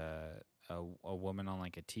 and a woman on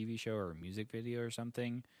like a TV show or a music video or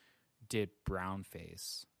something did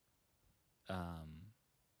brownface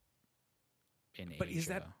in But Asia. is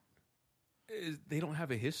that they don't have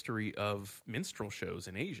a history of minstrel shows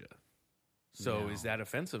in Asia. So No. is that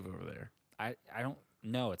offensive over there? I don't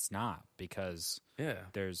know, it's not, because Yeah.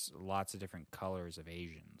 there's lots of different colors of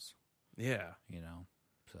Asians, Yeah. you know.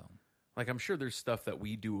 So Like I'm sure there's stuff that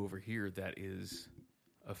we do over here that is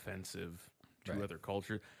offensive to Right. other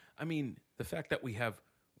cultures. I mean, the fact that we have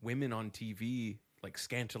women on TV like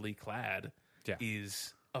scantily clad Yeah.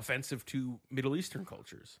 is offensive to Middle Eastern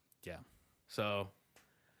cultures. yeah. So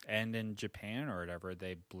And in Japan or whatever,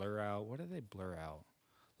 they blur out. What do they blur out?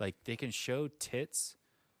 Like they can show tits,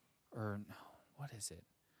 or no, what is it?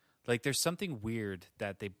 Like there's something weird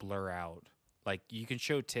that they blur out. Like you can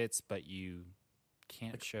show tits, but you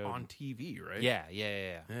can't show on TV, right? Yeah.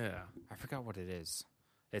 Yeah. I forgot what it is.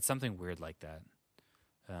 It's something weird like that.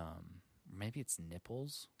 Maybe it's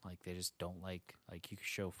nipples. Like they just don't like you can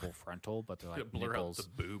show full frontal, but they're like Blur nipples. out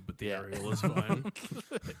the boob, but the Yeah. areola is fine.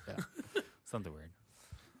 Yeah. Something weird.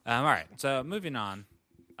 All right, so moving on.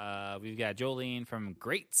 We've got Jolene from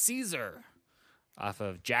Great Caesar off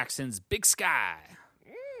of Jackson's Big Sky.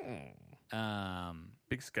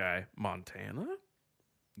 Big Sky, Montana?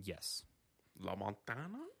 Yes. La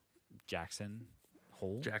Montana? Jackson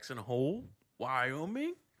Hole. Jackson Hole?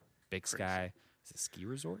 Wyoming? Big Sky is a ski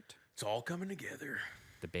resort. It's all coming together.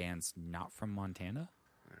 The band's not from Montana.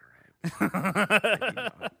 All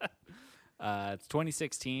right. It's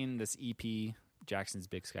 2016. This EP, Jackson's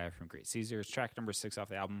Big Sky from Great Caesar. It's track number 6 off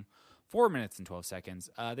the album. 4 minutes and 12 seconds.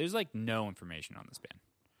 There's like no information on this band.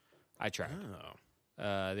 I tried.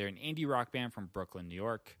 Oh. They're an indie rock band from Brooklyn, New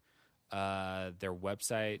York. Their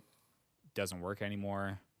website doesn't work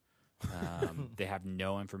anymore. They have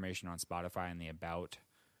no information on Spotify in the About.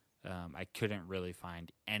 I couldn't really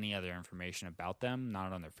find any other information about them,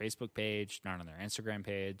 not on their Facebook page, not on their Instagram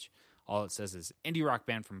page. All it says is indie rock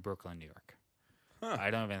band from Brooklyn, New York. Huh.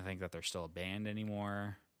 I don't even think that they're still a band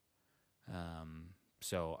anymore.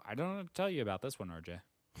 So I don't know what to tell you about this one, RJ.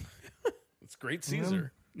 It's Great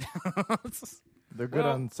Caesar. They're good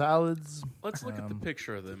Well, on salads. Let's look at the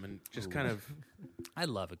picture of them and just kind of. I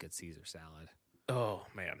love a good Caesar salad. Oh,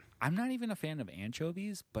 man. I'm not even a fan of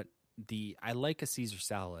anchovies, but I like a Caesar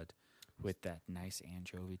salad with that nice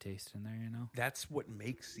anchovy taste in there, you know? That's what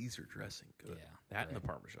makes Caesar dressing good. Yeah, That and the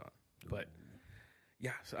Parmesan. But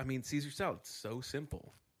Yeah, so, I mean, Caesar salad, so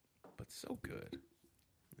simple, but so good.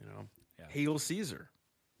 You know, Yeah. Hail Caesar,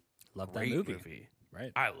 Love great that movie.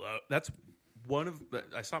 Right. I love that's one of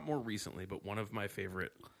I saw it more recently, but one of my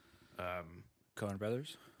favorite. Coen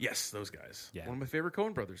Brothers. Yes, those guys. Yeah. One of my favorite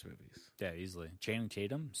Coen Brothers movies. Yeah, easily. Channing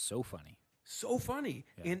Tatum, so funny. So funny,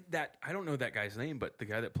 and that I don't know that guy's name, but the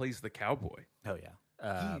guy that plays the cowboy, Oh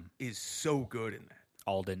yeah. he is so good in that.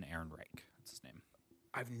 Alden Ehrenreich. That's his name.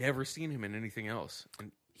 I've never seen him in anything else,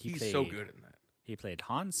 and He he's so played- good in that. He played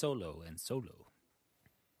Han Solo in Solo.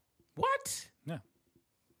 What? Yeah.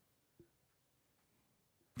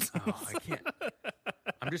 Oh, I can't.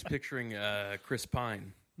 I'm just picturing Chris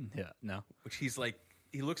Pine, Yeah. No. which he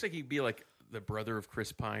looks like he'd be like the brother of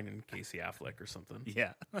Chris Pine and Casey Affleck or something.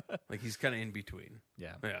 Yeah. Like he's kind of in between.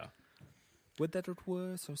 Yeah. Yeah. Would that it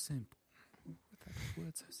were so simple. Would that it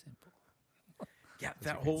were so simple. Yeah,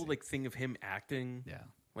 that whole like thing of him acting, Yeah.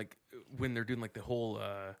 like when they're doing like the whole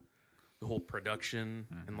production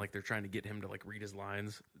and like they're trying to get him to like read his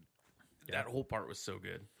lines. That whole part was so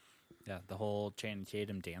good. Yeah. The whole Channing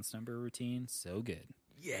Tatum dance number routine, so good.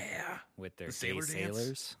 Yeah. With their The gay sailor dance?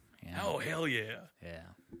 sailors. Yeah. Oh hell yeah! Yeah.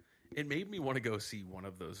 It made me want to go see one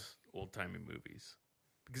of those old timey movies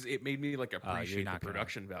because it made me like you're appreciate the not gonna.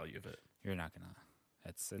 production value of it. You're not gonna.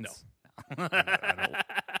 It's No.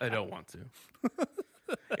 I don't want to.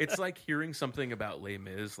 It's like hearing something about Les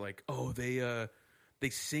Mis, like, oh, they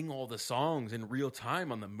sing all the songs in real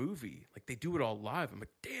time on the movie, like they do it all live. I'm like,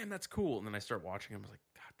 damn, that's cool. And then I start watching. I was like,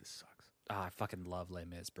 God, this sucks. I fucking love Les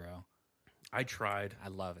Mis, bro. I tried. I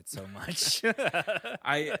love it so much.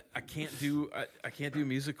 I can't do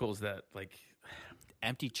musicals that like.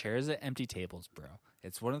 Empty chairs at empty tables, bro.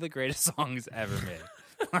 It's one of the greatest songs ever made.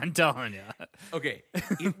 I'm telling you. Okay,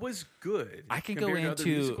 it was good. I can go compared to other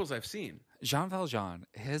into- musicals I've seen. Jean Valjean,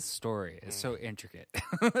 his story is so intricate,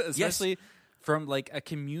 especially from like a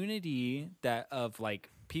community that of like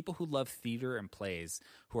people who love theater and plays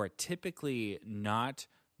who are typically not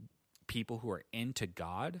people who are into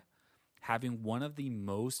God, having one of the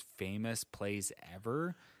most famous plays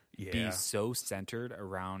ever Yeah. be so centered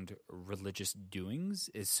around religious doings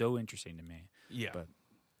is so interesting to me. Yeah. But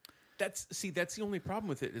That's the only problem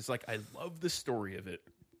with it is like I love the story of it.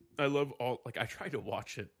 I love all like I tried to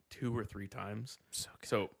watch it 2 or 3 times. so good.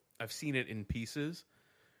 So I've seen it in pieces,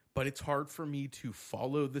 but it's hard for me to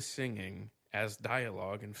follow the singing as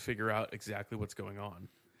dialogue and figure out exactly what's going on.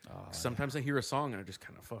 Sometimes I hear a song and I just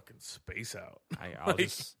kind of fucking space out.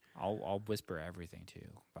 I'll whisper everything to you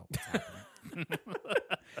about what's happening.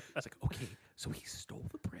 It's like, okay, so he stole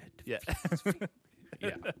the bread. Yeah.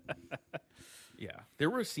 Yeah. Yeah. There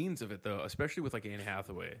were scenes of it though, especially with like Anne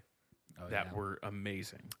Hathaway that were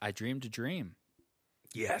amazing. I dreamed a dream.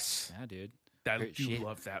 Yes. Yeah, dude. I Her- do she-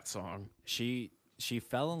 love that song. She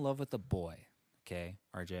fell in love with a boy. Okay,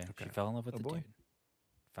 RJ. She fell in love with the boy? dude.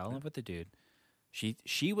 Fell in love with the dude.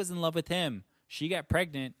 She was in love with him. She got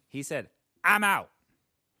pregnant. He said, "I'm out."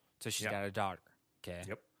 So she's Yeah. got a daughter. Okay.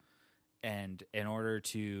 Yep. And in order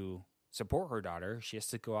to support her daughter, she has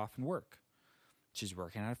to go off and work. She's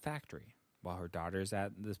working at a factory while her daughter's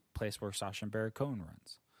at the place where Sacha Baron Cohen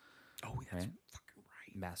runs. Oh, that's Right? fucking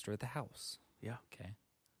right. Master of the house. Yeah. Okay.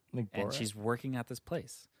 Like And Borat? she's working at this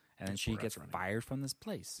place. And then she Borat's gets running. fired from this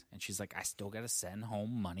place. And she's like, I still got to send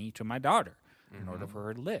home money to my daughter in order for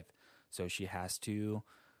her to live. So she has to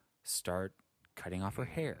start cutting off her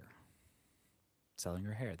hair, selling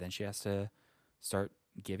her hair. Then she has to start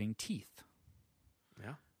giving teeth.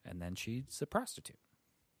 Yeah. And then she's a prostitute.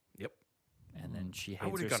 Yep. And then she I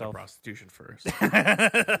hates would have gone to herself. prostitution first,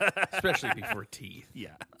 especially before teeth.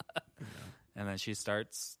 Yeah. And then she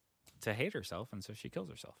starts to hate herself. And so she kills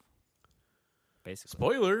herself. Basically.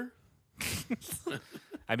 Spoiler.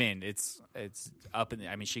 I mean, it's up in the,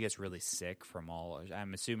 I mean, she gets really sick from all.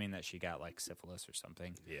 I'm assuming that she got like syphilis or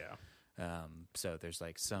something. Yeah. So there's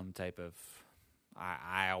like some type of.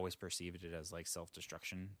 I always perceived it as like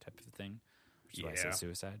self-destruction type of thing, which is why I say Yeah.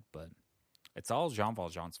 suicide. But it's all Jean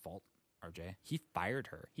Valjean's fault. RJ, he fired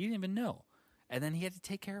her. He didn't even know, and then he had to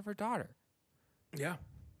take care of her daughter. Yeah.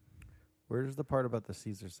 Where does the part about the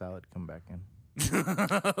Caesar salad come back in?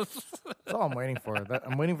 That's all I'm waiting for.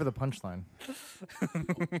 I'm waiting for the punchline.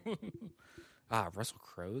 Russell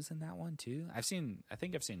Crowe's in that one too. I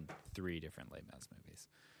think I've seen 3 different Les Mis movies.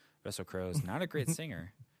 Russell Crowe's not a great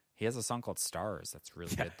singer. He has a song called Stars that's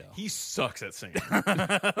really good though. He sucks at singing.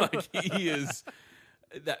 Like he is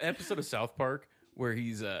that episode of South Park where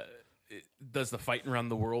he's does the fighting around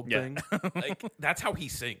the world thing. Like that's how he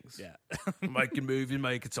sings. Yeah. Making movies,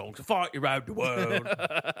 making songs, fight around the world.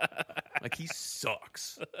 Like he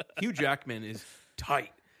sucks. Hugh Jackman is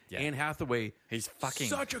tight. Anne Hathaway, He's fucking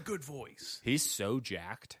such a good voice. He's so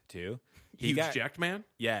jacked too. Huge jacked man.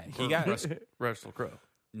 Yeah, he Or got Russell Crowe.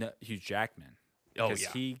 no, Hugh Jackman. Oh, Because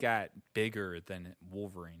yeah. he got bigger than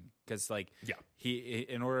Wolverine. Because Yeah. he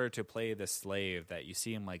in order to play the slave, that you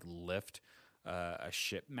see him like lift a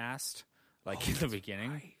ship mast like in the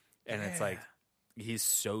beginning, right. and it's like he's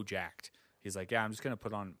so jacked. He's like, yeah, I'm just gonna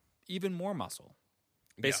put on even more muscle.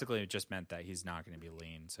 Basically, it just meant that he's not going to be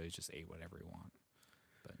lean, so he just ate whatever he want.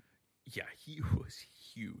 Yeah, he was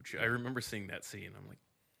huge. I remember seeing that scene. I'm like,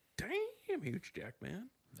 damn, huge jack man.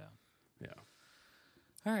 Yeah. Yeah.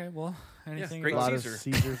 All right. Well, anything great A lot about, Caesar. of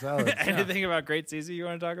Caesar salads. anything about Great Caesar you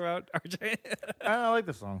want to talk about, RJ? I like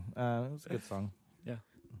the song. It was a good song.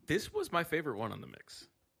 This was my favorite one on the mix.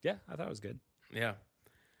 Yeah, I thought it was good. Yeah.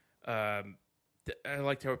 I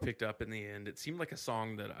liked how it picked up in the end. It seemed like a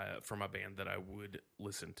song that from a band that I would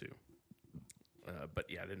listen to. But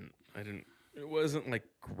yeah, I didn't. It wasn't like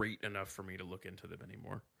great enough for me to look into them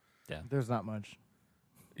anymore. There's not much.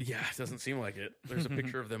 Yeah, it doesn't seem like it. There's a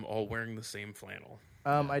picture of them all wearing the same flannel.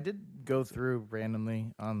 I did go through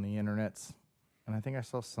randomly on the internets, and I think I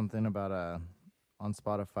saw something about on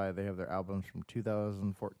Spotify they have their albums from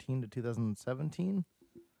 2014 to 2017,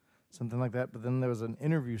 something like that. But then there was an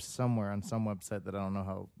interview somewhere on some website that I don't know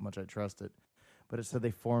how much I trust it, but it said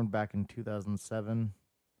they formed back in 2007.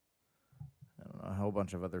 I don't know, a whole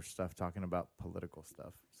bunch of other stuff talking about political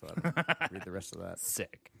stuff. So I don't read the rest of that.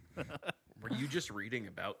 Sick. Were you just reading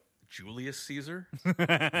about Julius Caesar? Maybe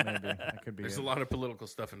that could be. There's it. a lot of political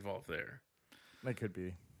stuff involved there. That could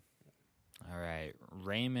be. All right.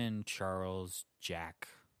 Raymond Charles Jack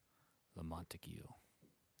LaMontague.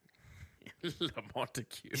 La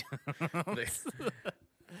Montague.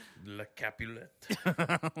 La Capulet.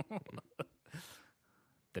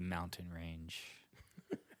 The Mountain Range.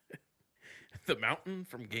 The Mountain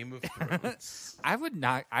from Game of Thrones. I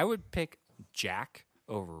would pick Jack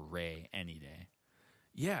over Ray any day.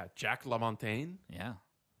 Yeah, Jack LaMontagne. Yeah.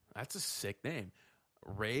 That's a sick name.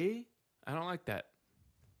 Ray, I don't like that.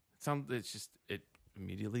 It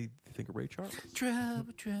immediately think of Ray Charles.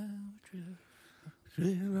 Trouble. I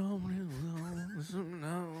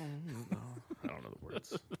don't know the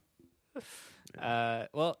words.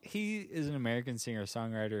 Well, he is an American singer,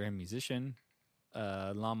 songwriter, and musician.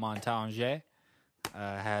 LaMontagne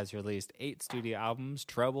has released 8 studio albums: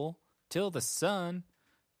 Trouble, Till the Sun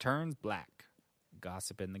Turns Black,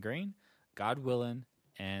 Gossip in the Green, God Willin',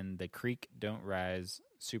 and The Creek Don't Rise,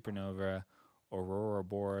 Supernova, Aurora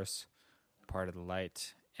Boreas, Part of the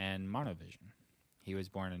Light, and Monovision. He was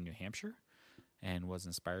born in New Hampshire and was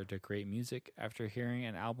inspired to create music after hearing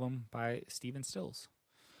an album by Stephen Stills.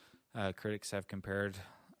 Critics have compared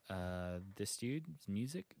this dude's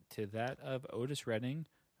music to that of Otis Redding,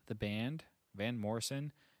 The Band, Van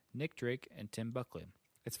Morrison, Nick Drake, and Tim Buckley.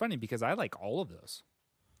 It's funny because I like all of those.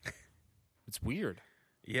 It's weird.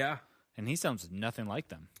 Yeah. And he sounds nothing like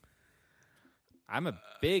them. I'm a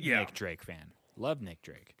big Nick Drake fan. Love Nick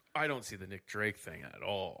Drake. I don't see the Nick Drake thing at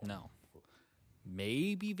all. No.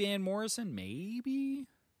 Maybe Van Morrison, maybe?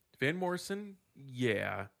 Van Morrison,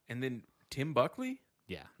 yeah. And then Tim Buckley?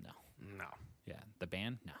 Yeah, no. No. Yeah, The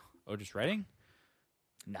Band? No. Otis Redding?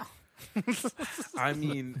 No. I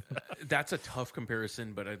mean, that's a tough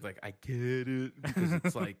comparison, but I get it because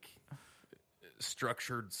it's like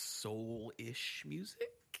structured soul-ish music.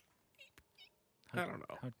 I don't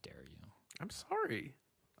know. How dare you? I'm sorry.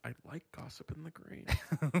 I like Gossip in the Green.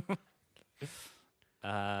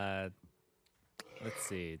 Let's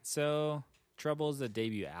see. So, Trouble is a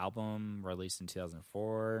debut album released in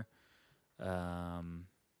 2004.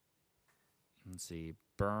 Let's see.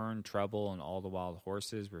 Burn, Trouble, and All the Wild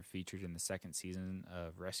Horses were featured in the second season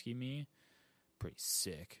of Rescue Me. Pretty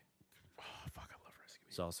sick. Oh, fuck, I love Rescue Me.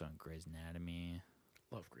 He's also in Grey's Anatomy.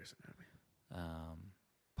 Love Grey's Anatomy.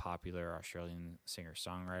 Popular Australian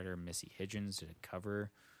singer-songwriter Missy Higgins did a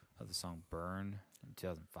cover of the song Burn in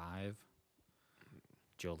 2005.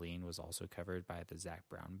 Jolene was also covered by the Zac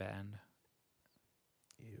Brown Band.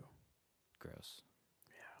 Ew. Gross.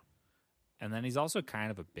 Yeah. And then he's also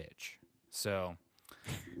kind of a bitch. So,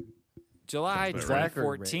 July Sounds about right.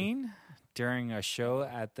 2014, during a show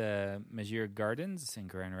at the Messier Gardens in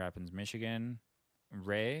Grand Rapids, Michigan,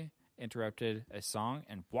 Ray interrupted a song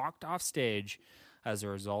and walked off stage as a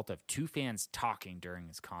result of 2 fans talking during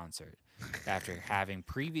his concert after having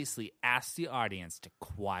previously asked the audience to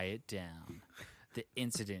quiet down. The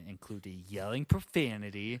incident included yelling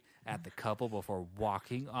profanity at the couple before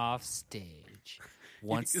walking off stage.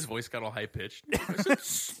 Once His voice got all high pitched.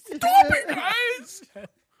 Stop it, guys! I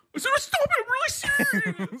said, stop it! I'm really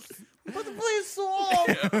serious. But to play a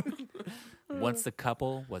song. Once the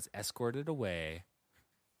couple was escorted away,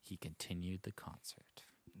 he continued the concert.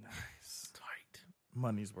 Nice. Tight.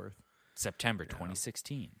 Money's worth. September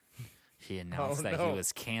 2016, he announced that he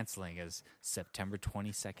was canceling his September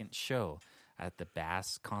 22nd show at the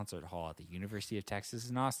Bass Concert Hall at the University of Texas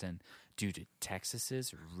in Austin due to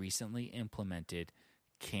Texas's recently implemented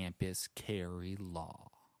campus carry law.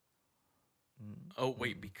 Oh,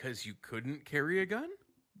 wait, because you couldn't carry a gun?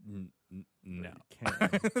 No, Can't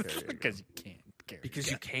carry it. because you can't carry. Because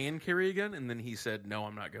a you gun. can carry a gun? And then he said, no,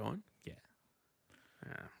 I'm not going? Yeah.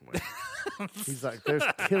 Well, He's like, there's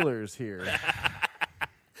killers here.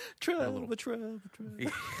 Trouble. little bitch.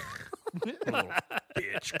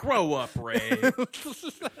 Grow up, Ray.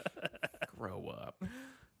 Grow up.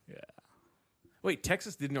 Yeah. Wait,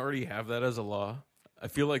 Texas didn't already have that as a law? I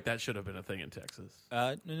feel like that should have been a thing in Texas.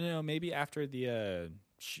 No. Maybe after the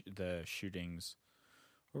shootings.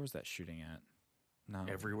 Where was that shooting at? No.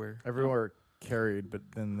 Everywhere. Everywhere carried, but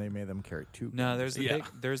then they made them carry two. No, there's the Yeah. big.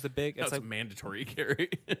 There's the big. It's That's like mandatory carry.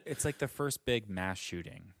 it's like the first big mass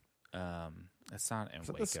shooting. It's not in Is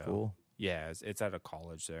that Waco. the school? Yeah, it's at a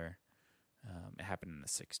college there. It happened in the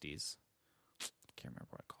 '60s. Can't remember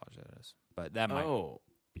what college that is, but that might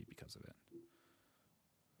be because of it.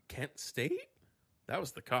 Kent State? That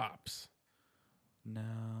was the cops. No,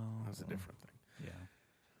 That was a different thing.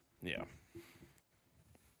 Yeah. Yeah.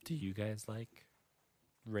 Do you guys like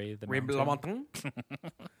Ray the Ray Mountain? Blamontin?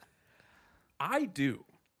 I do,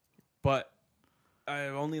 but I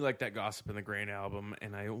only like that Gossip in the Grain album,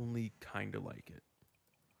 and I only kind of like it.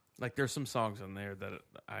 Like, there's some songs on there that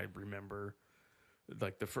I remember,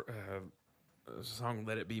 like the song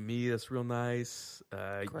 "Let It Be Me." That's real nice. You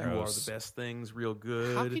Are Gross. the Best Things, real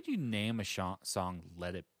good. How could you name a song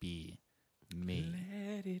 "Let It Be Me"?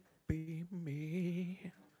 Let it be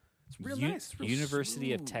me. It's real U- nice. Real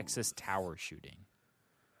University of smooth. Texas tower shooting.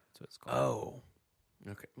 That's what it's called.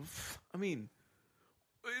 Oh, okay. I mean,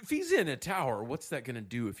 if he's in a tower, what's that going to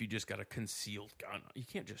do if you just got a concealed gun? You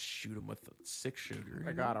can't just shoot him with a 6-shooter.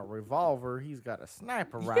 I got a revolver. He's got a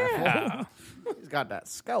sniper rifle. Yeah. He's got that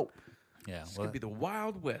scope. Yeah, It's well, going to be the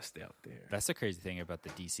Wild West out there. that's the crazy thing about the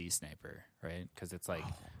DC sniper, right? Because it's like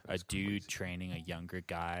a that's dude crazy. training a younger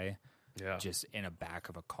guy Yeah. just in a back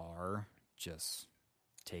of a car, just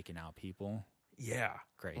taking out people. Yeah.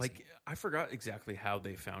 Crazy. Like, I forgot exactly how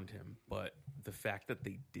they found him, but the fact that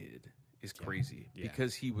they did is crazy Yeah.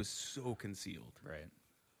 because he was so concealed. Right.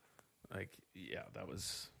 Like, yeah, that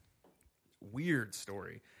was weird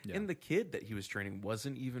story. Yeah. And the kid that he was training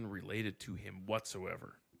wasn't even related to him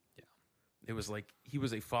whatsoever. Yeah. It was like he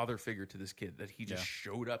was a father figure to this kid that he just Yeah.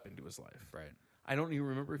 showed up into his life. Right. I don't even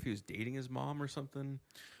remember if he was dating his mom or something.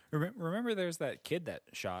 Remember there's that kid that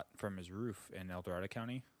shot from his roof in El Dorado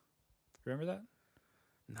County? Remember that?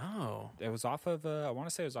 No. It was off of, I want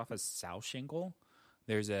to say it was off of South Shingle.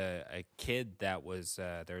 There's a kid that was,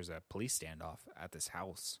 there's a police standoff at this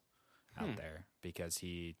house out there because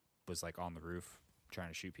he was like on the roof trying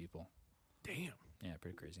to shoot people. Damn. Yeah,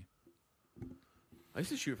 pretty crazy. I used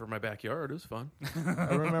to shoot from my backyard. It was fun.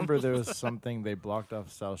 I remember there was something they blocked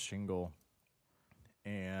off South Shingle,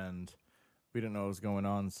 and we didn't know what was going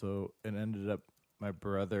on. So it ended up my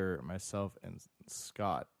brother, myself, and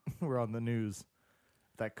Scott were on the news.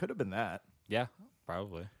 That could have been that. Yeah,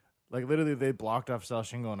 probably. Like, literally, they blocked off South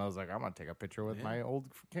Shingle, and I was like, I'm going to take a picture with my old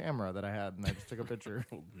camera that I had, and I just took a picture.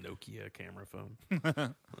 Old Nokia camera phone.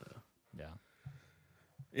 Yeah.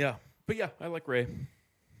 Yeah. But yeah, I like Ray.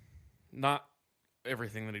 Not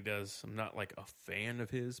everything that he does. I'm not like a fan of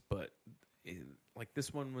his, but like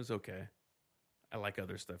this one was okay. I like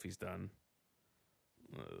other stuff he's done.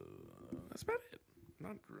 That's about it.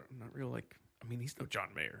 Not real like. I mean, he's no John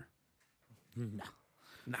Mayer. No.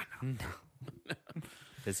 No.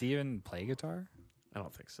 Does he even play guitar? I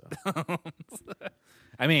don't think so.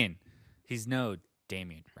 I mean, he's no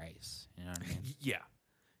Damien Rice. You know what I mean? Yeah,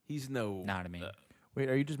 he's no. Know what I mean? Wait,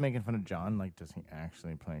 are you just making fun of John? Like, does he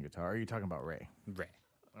actually play guitar? Or are you talking about Ray? Ray.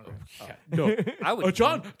 Yeah. No, I would.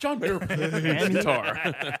 John Mayer plays guitar.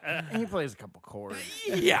 He plays a couple chords.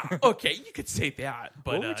 Yeah, okay, you could say that.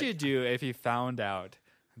 But What would you do if you found out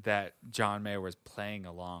that John Mayer was playing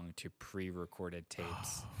along to pre-recorded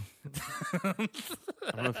tapes? I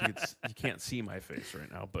don't know if you can't see my face right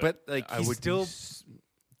now, but But, I he's would still-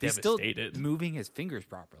 be He's still devastated. moving his fingers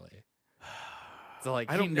properly. So like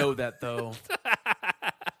I don't know that though.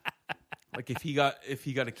 Like if he got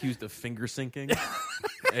accused of finger syncing,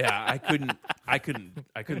 yeah, I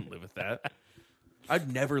couldn't live with that.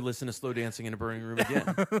 I'd never listen to Slow Dancing in a Burning Room again.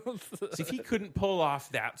 See, if he couldn't pull off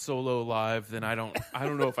that solo live, then I don't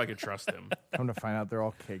know if I could trust him. Come to find out, they're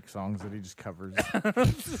all Cake songs that he just covers.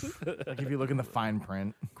 Like, if you look in the fine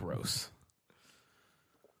print. Gross.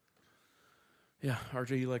 Yeah,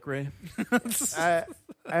 RJ, you like Ray? I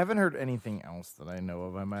haven't heard anything else that I know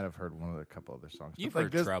of. I might have heard one of a couple other songs. You've But,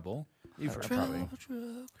 heard like, Trouble. You've heard probably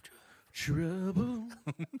Trouble.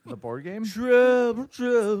 the board game. Trouble.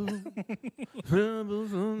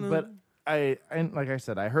 But I like I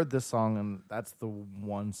said, I heard this song, and that's the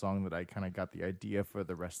one song that I kind of got the idea for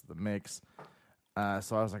the rest of the mix.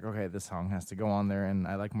 So I was like, okay, this song has to go on there, and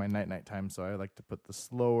I like my night time, so I like to put the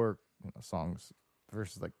slower songs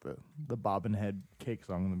versus like the bob and head cake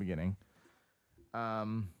song in the beginning.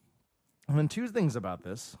 And then two things about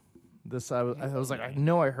this. I was like, I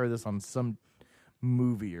know I heard this on some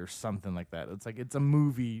movie or something like that. It's like it's a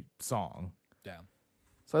movie song. Yeah.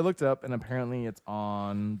 So I looked it up, and apparently it's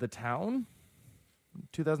on The Town,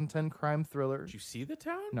 2010 crime thriller. Did you see The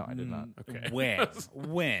Town? No, I did not. Okay. When?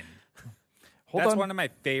 Hold That's on. one of my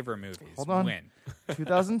favorite movies. Hold on. When?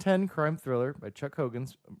 2010 crime thriller by Chuck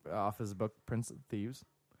Hogan's off his book Prince of Thieves.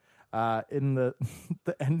 In the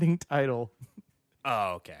the ending title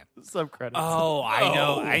Oh, okay. subcredits. Oh,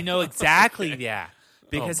 I know exactly. Yeah,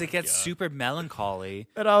 because Oh it gets my God. super melancholy.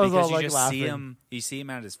 And I was because all, you like, just laughing. see him. You see him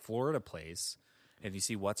at his Florida place, and you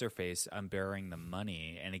see what's her face unburying the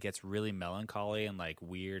money, and it gets really melancholy and like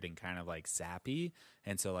weird and kind of like sappy.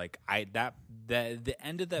 And so like the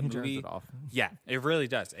end of that He turns movie, it off. yeah, it really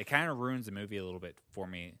does. It kind of ruins the movie a little bit for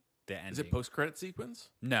me. The ending. Is it post-credit sequence?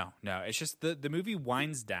 No. It's just the movie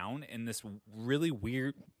winds down in this really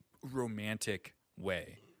weird romantic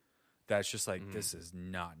way. That's just like this is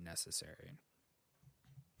not necessary.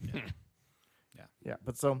 Yeah,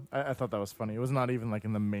 but so I thought that was funny. It was not even like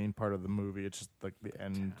in the main part of the movie. It's just like the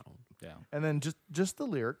end. Yeah. And then just the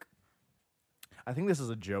lyric. I think this is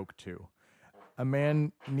a joke too. A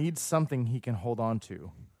man needs something he can hold on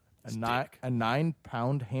to. A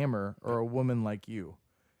 9-pound hammer or a woman like you.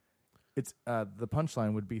 It's the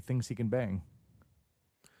punchline would be things he can bang.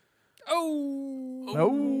 Oh.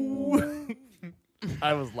 No.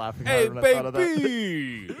 I was laughing Hey, hard when I thought of that.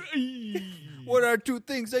 baby. What are two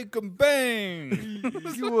things they can bang?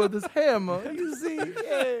 You are this hammer, you see?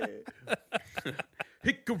 Yeah.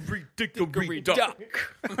 Hickory dickory Hickory dock.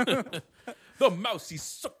 The mousey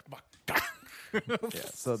sucked my cock. Yeah,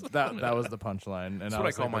 so that was the punchline. And That's I what I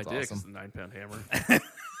was call like, my that's dick, is awesome. the 9-pound hammer.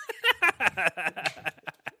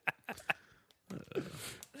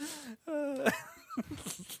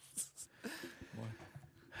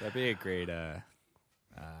 That'd be a great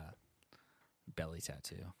belly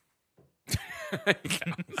tattoo.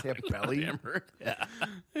 Say a belly? Hammer.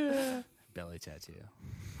 Belly tattoo.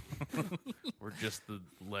 Or just the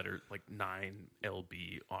letter, like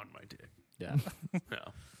 9LB on my dick. Yeah. Yeah.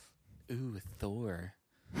 Ooh, Thor.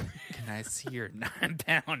 Can I see your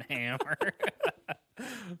 9-pound hammer?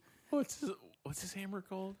 What's his hammer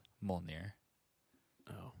called? Mjolnir.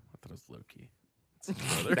 Oh, I thought it was Loki. It's his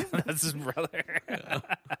brother. That's his brother.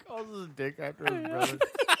 Calls his dick after his brother.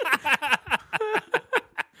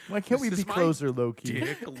 Why can't we This be is my closer, Loki?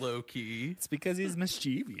 Dick Loki. It's because he's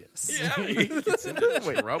mischievous. Yeah, he gets into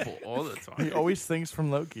trouble all the time. He always thinks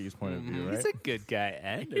from Loki's point of view, right? He's a good guy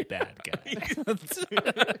and a bad guy.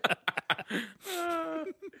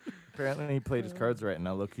 Apparently, he played his cards right.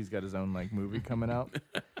 Now Loki's got his own like movie coming out.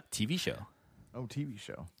 TV show. Oh, TV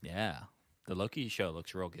show. Yeah. The Loki show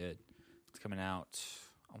looks real good. It's coming out,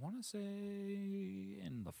 I want to say,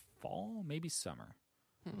 in the fall, maybe summer.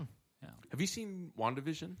 Have you seen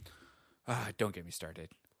WandaVision? Don't get me started.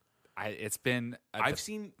 It's been... I've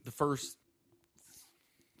seen the first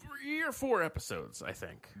 3 or 4 episodes, I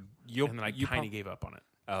think. You'll- and then I you kind prob- of gave up on it.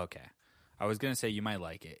 Oh, okay. I was going to say you might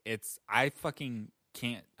like it. I fucking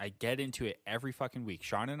can't... I get into it every fucking week.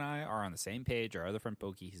 Sean and I are on the same page. Our other friend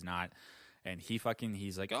Pokey, he's not. And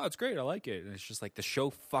he's like, oh, it's great. I like it. And it's just like the show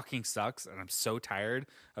fucking sucks. And I'm so tired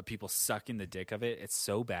of people sucking the dick of it. It's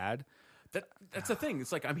so bad. That's the thing.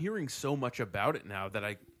 It's like I'm hearing so much about it now that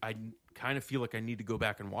I kind of feel like I need to go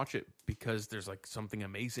back and watch it because there's like something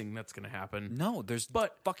amazing that's going to happen. No, there's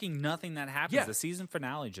fucking nothing that happens. Yeah. The season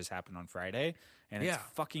finale just happened on Friday, and it's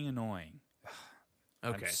fucking annoying.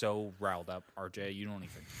 Okay. I'm so riled up, RJ. You don't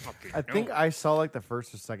even fucking I think know. I saw like the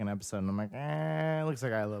first or second episode, and I'm like, it looks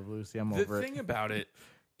like I Love Lucy. I'm The over thing it. about it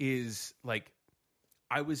is like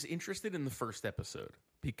I was interested in the first episode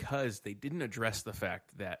because they didn't address the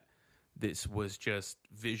fact that this was just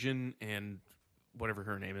Vision and whatever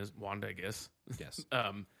her name is, Wanda, I guess. Yes.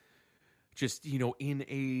 Just, in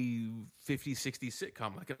a 50s, 60s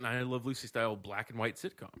sitcom, like an I Love Lucy style black and white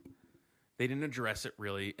sitcom. They didn't address it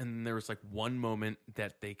really. And there was like one moment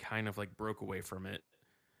that they kind of like broke away from it.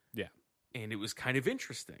 Yeah. And it was kind of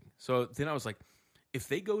interesting. So then I was like, if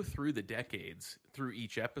they go through the decades, through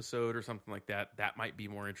each episode or something like that, that might be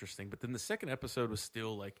more interesting. But then the second episode was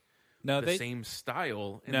still like the same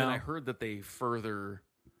style, and then I heard that they further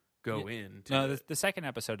go into No, the second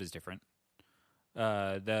episode is different.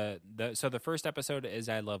 So the first episode is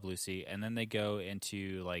I Love Lucy, and then they go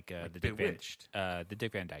into like the Bewitched, the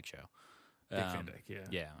Dick Van Dyke Show. Dick Van Dyke,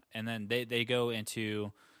 Yeah, and then they go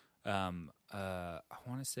into I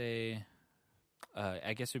want to say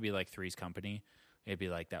I guess it would be like Three's Company. It'd be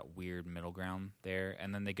like that weird middle ground there,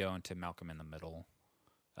 and then they go into Malcolm in the Middle,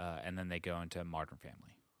 and then they go into Modern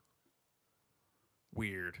Family.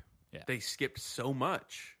 Weird. Yeah, they skipped so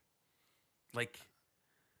much. Like,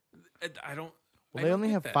 I don't. Well, they only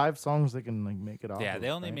have 5 songs they can like make it off. Yeah, they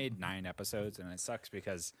only right? made 9 episodes, and it sucks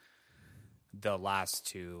because the last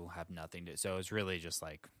 2 have nothing to. So it's really just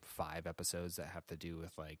like 5 episodes that have to do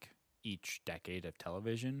with like each decade of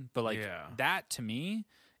television. But like that to me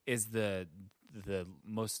is the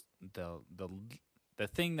most the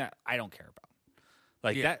thing that I don't care about.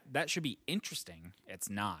 Like that should be interesting. It's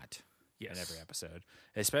not. In every episode,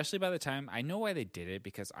 especially by the time I know why they did it,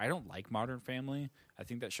 because I don't like Modern Family. I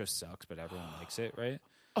think that show sucks, but everyone likes it, right?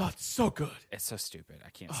 Oh, it's so good. It's so stupid.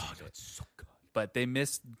 I can't stand it. It's so good. But they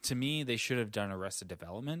missed. To me, they should have done Arrested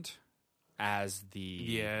Development as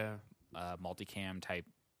the multicam type.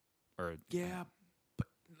 Or but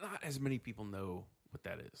not as many people know what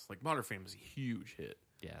that is. Like Modern Family is a huge hit.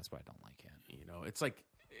 Yeah, that's why I don't like it. You know, it's like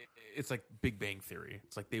Big Bang Theory.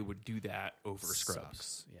 It's like they would do that over Scrubs.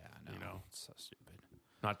 Sucks. Yeah, I know. You know, it's so stupid.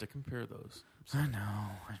 Not to compare those. I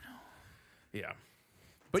know. Yeah,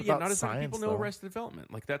 but not as many people know Arrested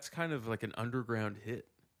Development. Like that's kind of like an underground hit.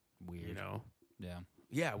 Weird. You know.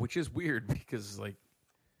 Yeah, which is weird because like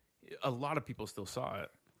a lot of people still saw it.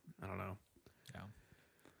 I don't know.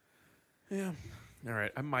 Yeah. All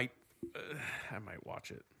right, I might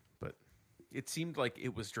watch it, but it seemed like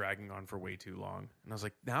it was dragging on for way too long. And I was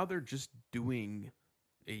like, now they're just doing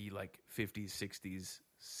a like 50s, 60s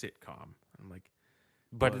sitcom. I'm like,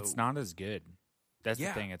 but it's not as good. That's the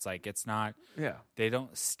thing. It's like, it's not, they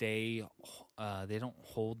don't stay, they don't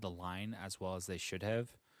hold the line as well as they should have.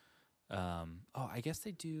 I guess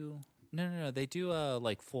they do. No. They do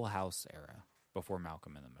like Full House era before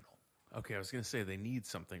Malcolm in the Middle. Okay, I was going to say they need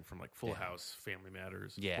something from like Full House, Family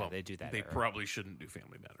Matters. Yeah, they do that. They probably shouldn't do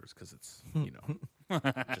Family Matters because it's, you know,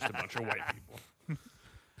 just a bunch of white people.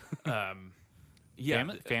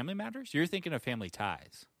 Family Matters? You're thinking of Family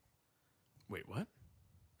Ties. Wait, what?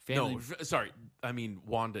 Family... No, sorry. I mean,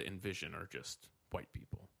 Wanda and Vision are just white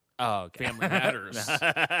people. Oh, okay. Family Matters.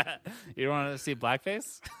 You don't want to see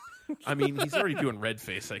blackface? I mean, he's already doing red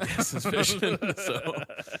face, I guess, as Vision. So,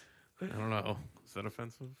 I don't know. Is that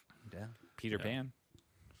offensive? Yeah. Peter Pan.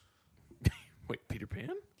 Wait, Peter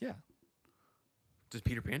Pan? Yeah. Does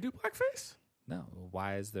Peter Pan do blackface? No.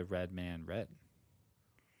 Why is the red man red?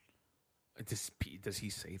 Does he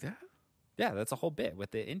say that? Yeah, that's a whole bit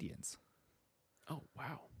with the Indians. Oh,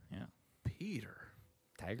 wow. Yeah. Peter.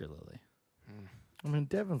 Tiger Lily. I mean,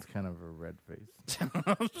 Devin's kind of a red face.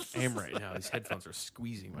 I am right now. These headphones are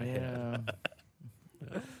squeezing my head.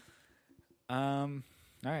 All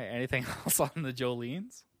right. Anything else on the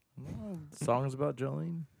Jolenes? No, songs about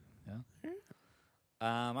Jolene. Yeah.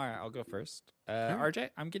 All right. I'll go first. RJ,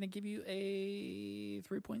 I'm going to give you a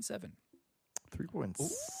 3.7.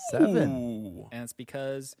 3.7. And it's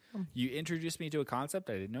because you introduced me to a concept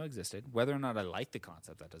I didn't know existed. Whether or not I like the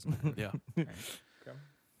concept, that doesn't matter. Yeah.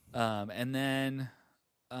 Right. And then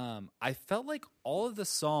I felt like all of the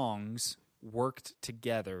songs worked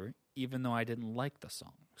together, even though I didn't like the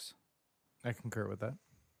songs. I concur with that.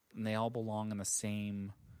 And they all belong in the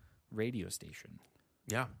same radio station.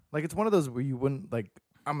 Yeah. Like, it's one of those where you wouldn't, like,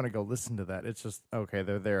 I'm going to go listen to that. It's just, okay,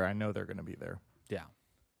 they're there. I know they're going to be there. Yeah.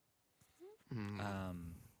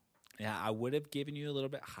 Yeah, I would have given you a little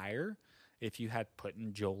bit higher if you had put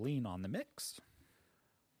in Jolene on the mix.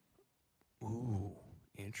 Ooh,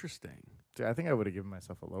 interesting. See, I think I would have given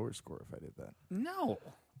myself a lower score if I did that. No.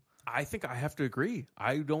 I think I have to agree.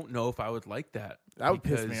 I don't know if I would like that. That would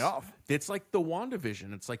piss me off. It's like the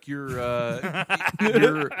WandaVision. It's like you're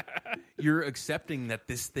you're accepting that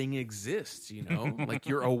this thing exists, you know? Like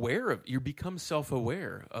you're aware of, you become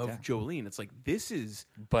self-aware of Jolene. It's like this is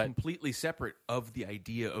completely separate of the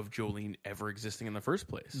idea of Jolene ever existing in the first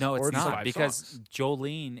place. No, it's not, 5 because songs.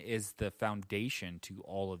 Jolene is the foundation to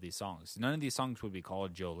all of these songs. None of these songs would be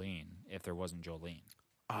called Jolene if there wasn't Jolene.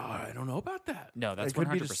 I don't know about that. No, that's It could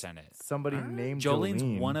be 100% just it. Somebody named Jolene's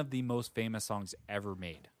Jolene. one of the most famous songs ever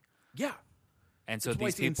made. Yeah. And so That's why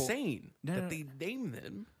these it's people, insane No, that no, they name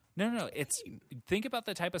them. No, it's think about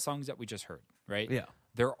the type of songs that we just heard, right? Yeah.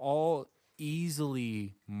 They're all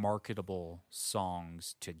easily marketable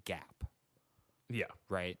songs to Gap, Yeah.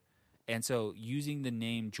 right? And so using the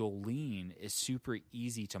name Jolene is super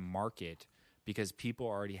easy to market because people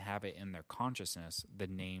already have it in their consciousness, the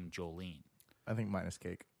name Jolene. I think minus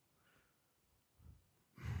Cake.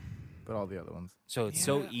 But all the other ones. So it's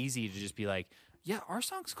so easy to just be like, yeah, our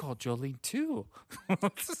song's called Jolene too.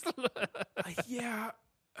 Yeah.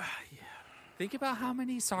 Think about how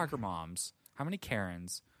many soccer moms, how many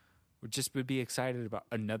Karens would be excited about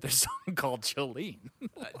another song called Jolene.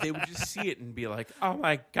 They would just see it and be like, "Oh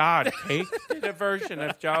my God, Cake did a version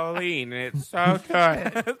of Jolene, and it's so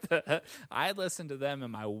good." I listened to them in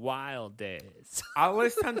my wild days. I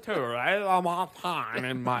listen to it all my time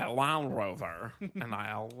in my Land Rover, and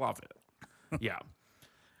I love it. Yeah,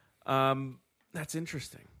 that's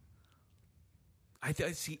interesting. I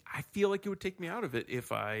feel like it would take me out of it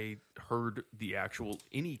if I heard the actual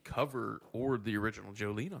any cover or the original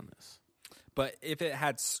Jolene on this. But if it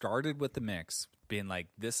had started with the mix, being like,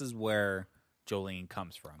 this is where Jolene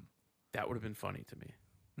comes from. That would have been funny to me.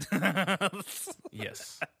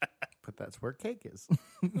 Yes. But that's where Cake is.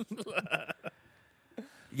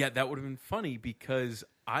 Yeah, that would have been funny because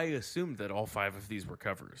I assumed that all 5 of these were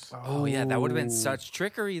covers. Oh, yeah, that would have been such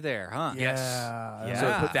trickery there, huh? Yes. Yeah.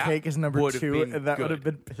 So put that Cake as number would have 2, been and that good. would have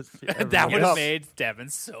been pissed. That would have off. made Devin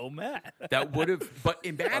so mad. That would have, but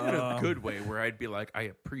in a good way, where I'd be like, I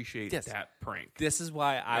appreciate Yes. that prank. This is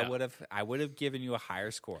why Yeah. I would have given you a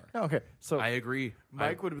higher score. Okay, so I agree.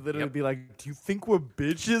 Mike would literally be like, "Do you think we're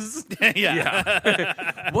bitches?"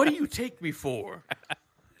 Yeah. What do you take me for?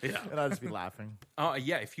 Yeah. And I'd just be laughing.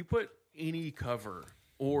 Yeah. If you put any cover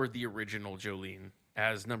or the original Jolene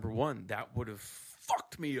as number 1, that would have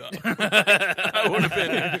fucked me up. I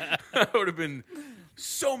would have been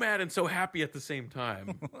so mad and so happy at the same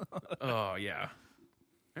time. Oh yeah.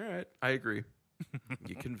 All right. I agree.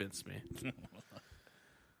 You convinced me.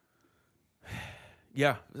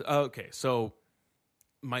 Yeah. Okay. So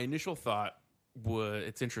my initial thought was,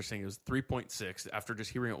 it's interesting. It was 3.6. After just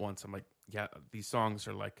hearing it once, I'm like, yeah, these songs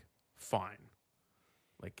are like fine.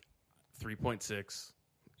 Like 3.6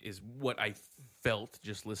 is what I felt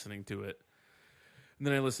just listening to it. And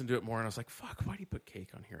then I listened to it more and I was like, fuck, why do you put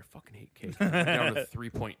Cake on here? I fucking hate Cake. I went down to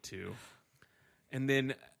 3.2. And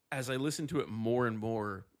then as I listened to it more and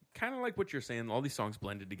more, kind of like what you're saying, all these songs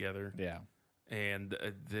blended together. Yeah. And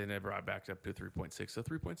then I brought back up to 3.6. So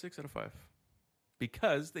 3.6 out of 5.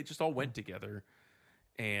 Because they just all went together.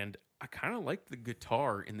 And I kind of liked the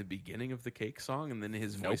guitar in the beginning of the Cake song. And then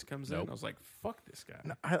his voice comes in. I was like, fuck this guy.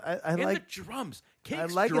 No, I and like the drums. Cake's I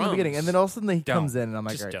like drums. in the beginning, and then all of a sudden he comes in, and I'm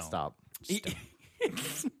like, Just "All right, don't.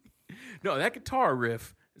 stop." No, that guitar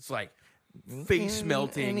riff, it's like face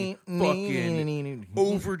melting, fucking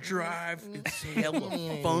overdrive. It's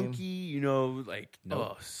hella funky, you know, like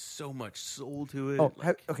so much soul to it. Oh,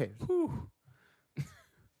 like, okay. whew.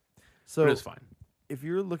 So But it's fine. if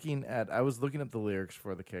you're looking at, I was looking up the lyrics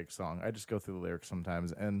for the Cake song. I just go through the lyrics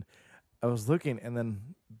sometimes, and I was looking, and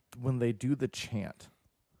then when they do the chant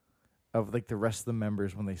of like the rest of the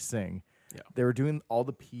members when they sing, they were doing all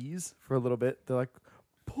the P's for a little bit. They're like,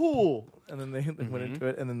 pull, and then they went into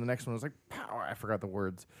it, and then the next one was like, power. I forgot the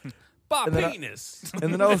words. Bob and then penis.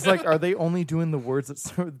 And then I was like, are they only doing the words that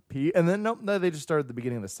start with P? And then no, they just started at the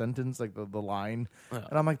beginning of the sentence, like the line. And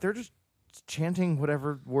I'm like, they're just chanting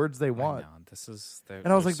whatever words they want. This is. And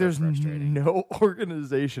I was like, so there's frustrating. no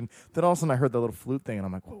organization. Then all of a sudden I heard the little flute thing, and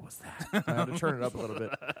I'm like, what was that? I had to turn it up a little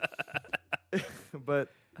bit. But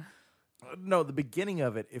no, the beginning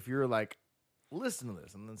of it, if you're like, listen to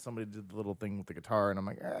this, and then somebody did the little thing with the guitar, and I'm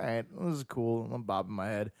like, all right, this is cool. And I'm bobbing my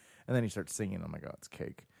head. And then he starts singing. I'm like, oh, it's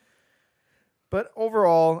Cake. But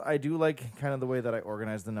overall, I do like kind of the way that I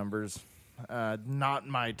organize the numbers. Not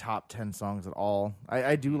my top 10 songs at all.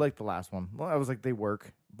 I do like the last one. Well, I was like, they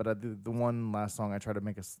work. But the one last song I try to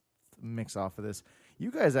make a mix off of this.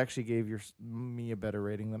 You guys actually gave me a better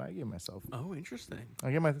rating than I gave myself. Oh, interesting.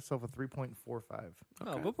 I gave myself a 3.45.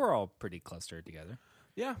 Oh, but we're all pretty clustered together.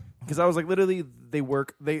 Yeah. Because I was like, literally, they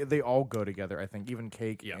work. They all go together, I think. Even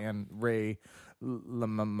Cake and Ray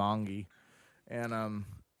Lamangi. And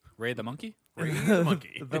Ray the Monkey? Ray the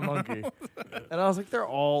monkey. the monkey. And I was like, they're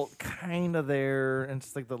all kind of there, and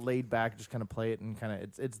it's like the laid back, just kind of play it, and kind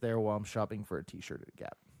of it's there while I'm shopping for a T-shirt at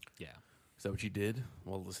Gap. Yeah. Is that what you did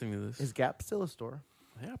while listening to this? Is Gap still a store?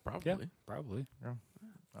 Yeah, probably. Yeah, probably. Yeah.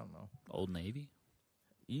 I don't know. Old Navy?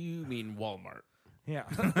 You mean Walmart. Yeah.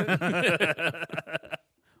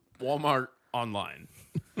 Walmart online.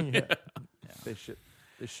 yeah. They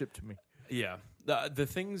ship to me. Yeah. The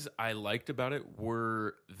things I liked about it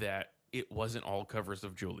were that it wasn't all covers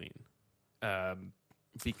of Jolene.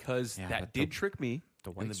 Because Yeah, that but did trick me. The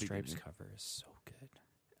in White the Stripes beginning. cover is so good.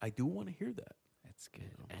 I do want to hear that. It's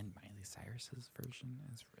good. And Miley Cyrus's version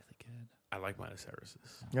is really good. I like Miley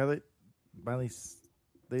Cyrus's. Yeah,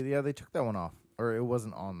 they took that one off, or it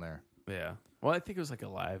wasn't on there. Yeah. Well, I think it was like a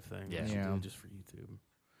live thing. Yeah. They should do Yeah. it just for YouTube.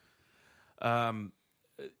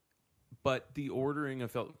 But the ordering I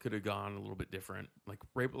felt could have gone a little bit different. Like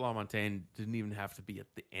Rape La Montagne didn't even have to be at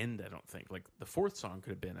the end, I don't think. Like the fourth song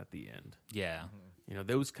could have been at the end. Yeah, You know,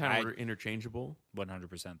 those kind of were interchangeable.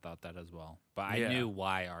 100% thought that as well. But I Yeah. knew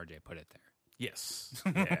why RJ put it there. Yes.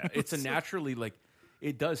 Yeah. It's a naturally like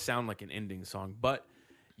it does sound like an ending song, but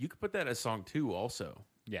you could put that as song 2 also.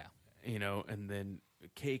 Yeah. You know, and then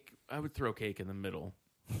Cake, I would throw Cake in the middle.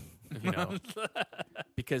 You know,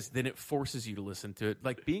 because then it forces you to listen to it.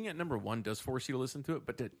 Like being at number 1 does force you to listen to it,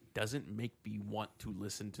 but it doesn't make me want to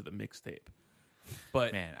listen to the mixtape.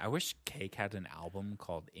 But Man, I wish Cake had an album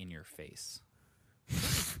called In Your Face.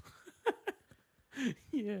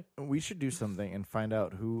 yeah, We should do something and find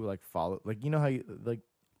out who like follow. Like, you know how you, like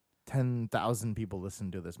 10,000 people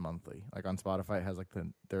listen to this monthly. Like on Spotify, it has like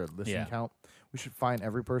their listen Yeah. count. We should find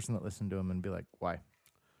every person that listened to them and be like, why?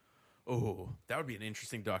 oh, that would be an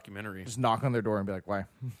interesting documentary. Just knock on their door and be like, why?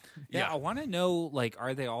 Yeah, I want to know, like,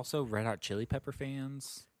 are they also Red Hot Chili Pepper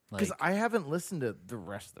fans? Like, Because I haven't listened to the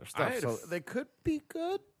rest of their stuff, had so they could be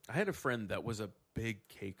good. I had a friend that was a big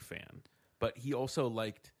Cake fan, but he also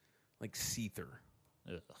liked like Seether.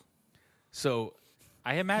 ugh. So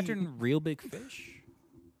I imagine Real Big Fish.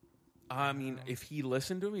 I mean, if he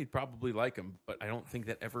listened to him, he'd probably like him. But I don't think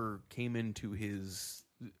that ever came into his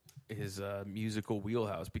musical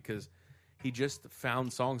wheelhouse because he just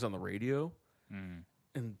found songs on the radio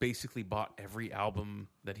and basically bought every album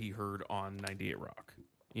that he heard on 98 Rock.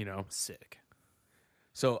 You know, Sick.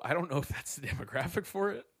 so I don't know if that's the demographic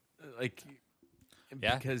for it. Like,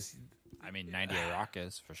 Yeah. because I mean, 98 Rock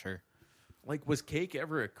is for sure. like, was Cake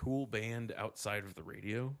ever a cool band outside of the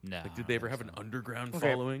radio? No, Like, did they ever have an underground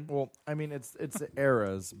Okay, following? Well, I mean, it's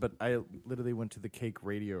eras, but I literally went to the Cake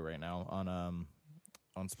Radio right now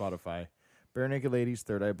on Spotify. Bare Naked Ladies,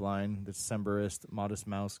 Third Eye Blind, The Decemberist, Modest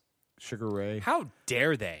Mouse, Sugar Ray. How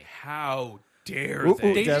dare they? How dare Ooh,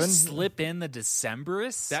 they? They Devin? just slip in the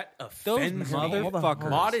Decemberists? That Those offends me. motherfuckers.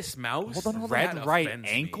 Modest Mouse. Hold on. Red That right offends me.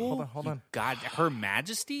 ankle? Hold on. God, Her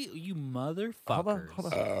Majesty? You motherfuckers.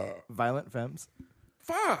 Hold on. Violent Femmes,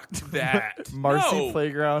 Fuck that. Marcy No.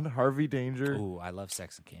 Playground, Harvey Danger, Ooh, I love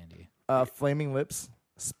Sex and Candy. Flaming Lips,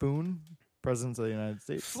 Spoon, Presidents of the United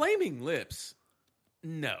States, Flaming Lips.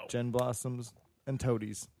 No. Jen Blossoms, and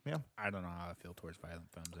Toadies. Yeah, I don't know how I feel towards Violent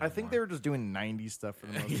Femmes. I think they were just doing 90s stuff for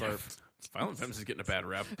the most part. Violent Femmes is getting a bad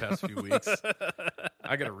rap the past few weeks.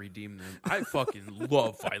 I gotta redeem them. I fucking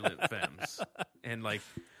love Violent Femmes, and like,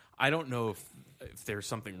 I don't know if there's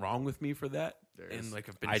something wrong with me for that, and like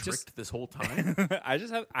I've been tricked this whole time. I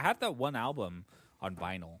have that one album on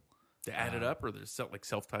vinyl. To add it up, or there's like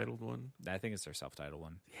self-titled one. I think it's their self-titled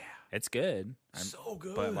one. Yeah, it's good. So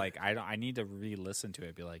good, But like, I need to re-listen to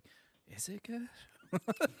it. Be like, is it good?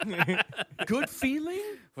 good feeling.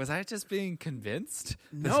 Was I just being convinced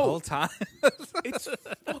this No. whole time? It's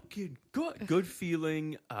fucking good. Good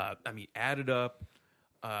feeling. I mean, add it up.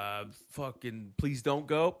 Fucking please don't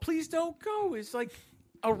go. Please don't go is like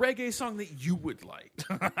a reggae song that you would like.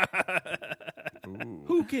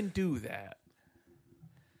 Who can do that?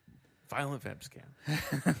 Violent Femmes can.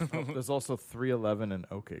 There's also 311 and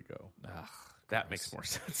OK Go. Ugh, That makes more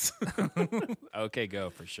sense. okay, go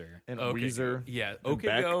for sure. And Okay, Weezer. Go. Yeah. and Okay,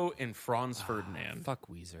 Beck, go and Franz Ferdinand. Fuck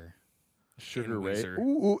Weezer. Sugar and Ray. Weezer.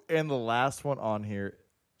 Ooh, and the last one on here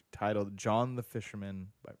titled John the Fisherman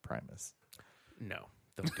by Primus. No,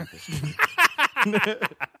 don't do this to me.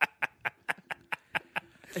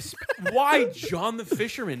 Why John the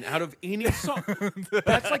Fisherman out of any song?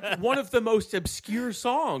 That's like one of the most obscure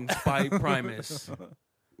songs by Primus.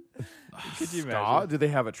 Could you Stop. Do they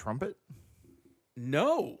have a trumpet?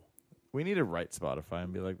 No. We need to write Spotify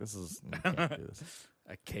and be like, this is, we can't do this.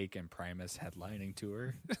 A Cake and Primus headlining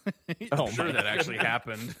tour. Oh, I'm sure that actually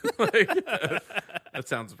happened. Like, that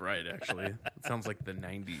sounds right, actually. It sounds like the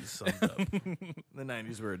 90s summed up. The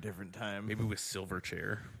 90s were a different time. Maybe with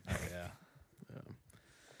Silverchair. Oh, yeah.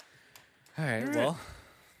 All right. Well,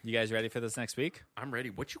 you guys ready for this next week? I'm ready.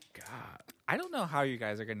 What you got? I don't know how you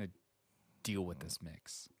guys are going to deal with this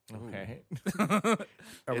mix. Okay.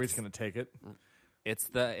 Are we just going to take it?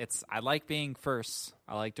 I like being first.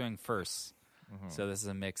 I like doing firsts. So this is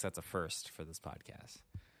a mix that's a first for this podcast.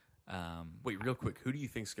 Wait, real quick. Who do you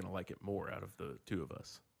think's going to like it more out of the two of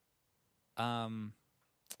us?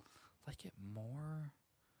 Like it more.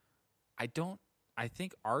 I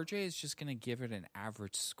think RJ is just going to give it an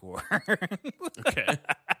average score. Okay.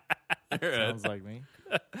 Sounds like me.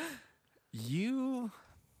 You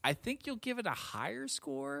I think you'll give it a higher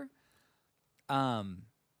score. So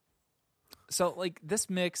like this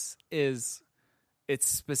mix it's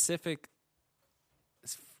specific.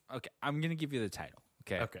 Okay, I'm gonna give you the title.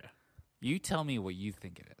 Okay. You tell me what you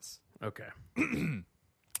think it is. Okay.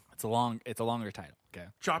 It's a longer title. Okay.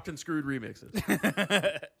 Chopped and screwed remixes.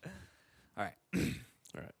 All right.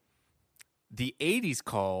 All right. The 80s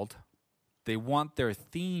called. They want their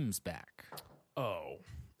themes back. Oh,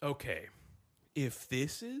 okay. If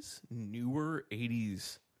this is newer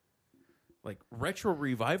 80s, like retro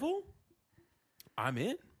revival, I'm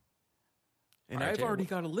in. And I've already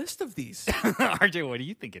got a list of these. RJ, what do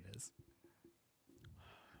you think it is?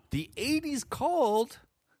 The 80s called.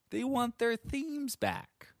 They want their themes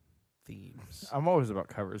back. Themes. I'm always about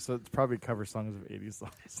covers, so it's probably cover songs of 80s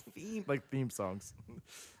songs. Theme songs.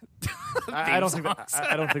 I don't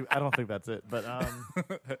think that's it. But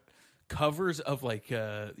Covers of like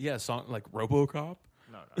song like RoboCop.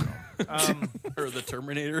 No. Or the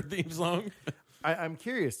Terminator theme song. I'm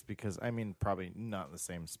curious because probably not in the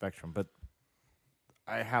same spectrum, but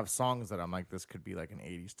I have songs that I'm like, this could be like an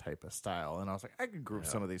 80s type of style. And I was like, I could group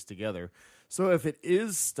some of these together. So if it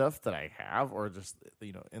is stuff that I have or just,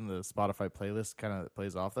 in the Spotify playlist kind of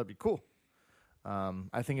plays off, that'd be cool.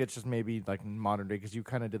 I think it's just maybe like modern day because you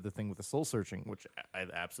kind of did the thing with the Soul Searching, which I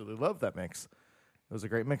absolutely love that mix. It was a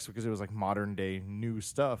great mix because it was like modern day new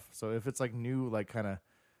stuff. So if it's like new, like kind of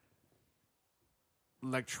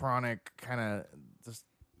electronic, kind of just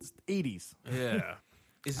 80s. Yeah.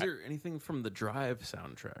 Is there anything from the Drive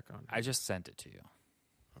soundtrack on here? I just sent it to you.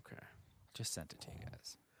 Okay. Just sent it to you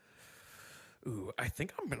guys. Ooh, I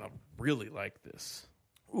think I'm going to really like this.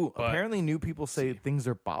 Ooh, apparently new people say things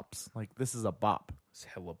are bops. Like, this is a bop. It's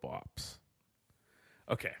hella bops.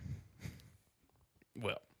 Okay.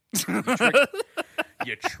 Well,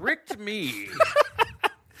 you tricked me.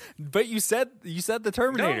 But you said the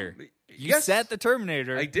Terminator. No, You said the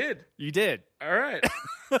Terminator. I did. You did. All right.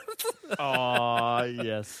 Aw,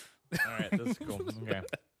 yes. All right, that's cool. Okay.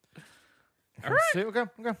 All right. Okay,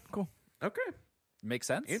 cool. Okay. Makes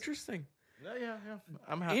sense. Interesting. Yeah.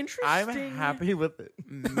 I'm happy. Interesting. I'm happy with it.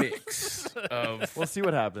 Mix of. We'll see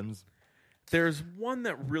what happens. There's one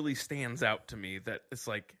that really stands out to me that is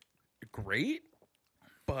like great,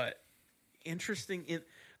 but interesting in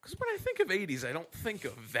because when I think of 80s, I don't think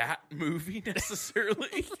of that movie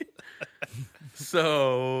necessarily.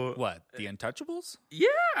 So What? The Untouchables?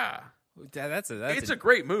 yeah, it's a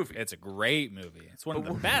great movie. It's a great movie. It's one of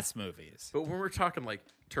the best movies. But when we're talking like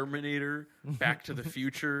Terminator, Back to the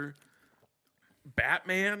Future,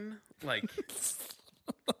 Batman, like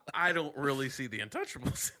I don't really see the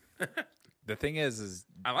Untouchables. The thing is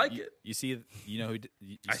I like it. You see, who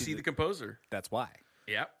I see the composer. That's why.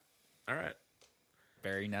 Yep. All right.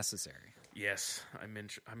 Very necessary. Yes, I'm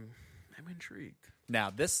intrigued. Now,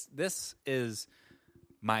 this is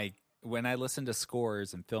when I listen to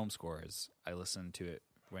scores and film scores, I listen to it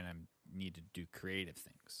when I need to do creative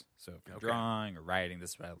things. So if you're drawing or writing,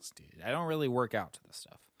 this is what I listen to. I don't really work out to this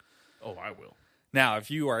stuff. Oh, I will. Now, if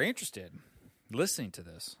you are interested in listening to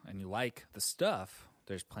this and you like the stuff,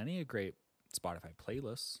 there's plenty of great Spotify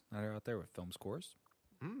playlists that are out there with film scores.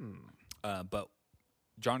 But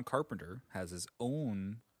John Carpenter has his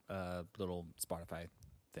own little Spotify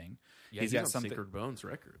thing. Yeah, he's got something. Sacred Bones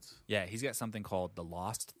Records. Yeah, he's got something called the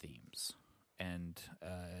Lost Themes, and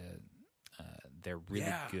they're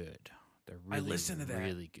really good. They're really, I listen to that.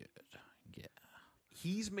 Really good. Yeah,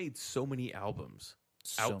 he's made so many albums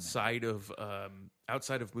So outside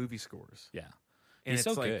of movie scores. Yeah, and he's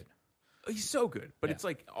it's so like, good. He's so good, but Yeah. it's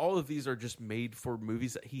like all of these are just made for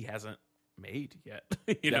movies that he hasn't made yet.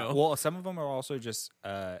 you know, Well, some of them are also just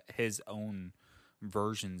his own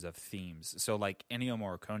versions of themes. So, like Ennio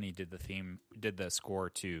Morricone did the score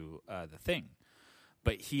to The Thing,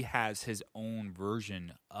 but he has his own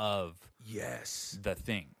version of yes, The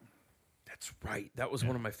Thing. that's right. That was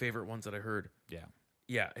one of my favorite ones that I heard. Yeah,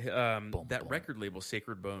 Yeah, Boom, that boom. record label,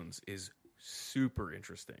 Sacred Bones, is super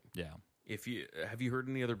interesting. yeah. Have you heard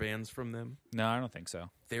any other bands from them? No, I don't think so.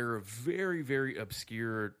 They're a very, very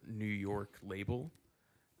obscure New York label.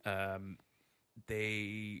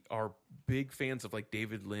 They are big fans of like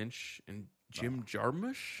David Lynch and Jim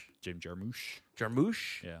Jarmusch. Jim Jarmusch.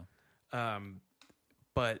 Jarmusch. Yeah.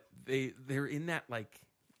 But they're in that like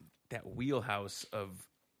that wheelhouse of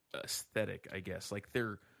aesthetic, I guess. Like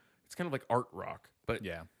it's kind of like art rock, but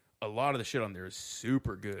Yeah. a lot of the shit on there is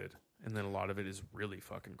super good. And then a lot of it is really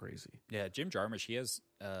fucking crazy. Yeah, Jim Jarmusch, he has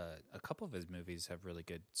a couple of his movies have really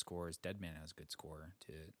good scores. Dead Man has a good score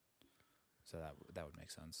to it. So that would make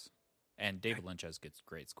sense. And David Lynch has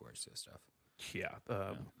great scores to his stuff. Yeah.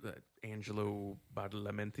 Angelo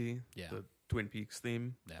Badalamenti, Yeah. the Twin Peaks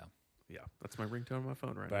theme. Yeah. Yeah, that's my ringtone on my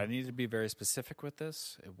phone right But now. I needed to be very specific with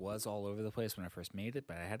this. It was all over the place when I first made it,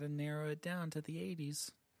 but I had to narrow it down to the 80s.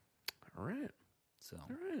 All right. So All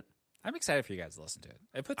right. I'm excited for you guys to listen to it.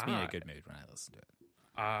 It puts me in a good mood when I listen to it.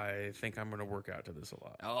 I think I'm going to work out to this a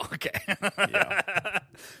lot. Oh, okay. Yeah.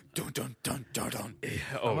 Dun, dun, dun, dun, dun.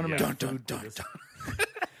 Oh, gonna yeah. make Dun, dun, food for dun, this. dun.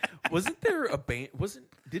 Wasn't there a band?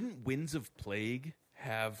 Didn't Winds of Plague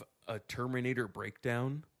have a Terminator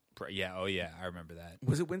breakdown? Yeah, oh yeah, I remember that.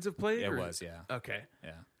 Was it Winds of Plague? It or- was, yeah. Okay.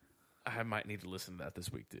 Yeah. I might need to listen to that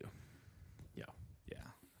this week, too. Yeah. Yeah.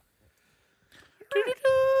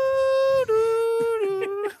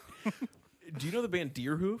 Do you know the band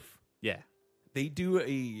Deerhoof? Yeah. They do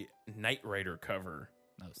a Knight Rider cover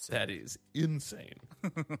Oh, sick. that is insane.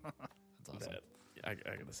 That's awesome. That, I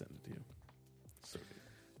got to send it to you. So good.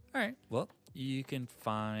 All right. Well, you can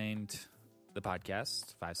find the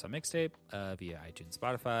podcast, 5 Song Mixtape, via iTunes,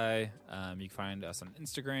 Spotify. You can find us on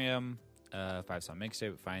Instagram, 5 Song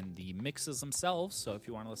Mixtape. Find the mixes themselves. So if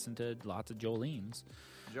you want to listen to lots of Jolene's,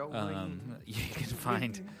 you can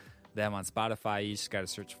find them on Spotify. You just got to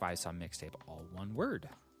search 5 Song Mixtape, all one word.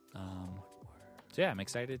 So yeah, I'm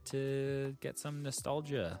excited to get some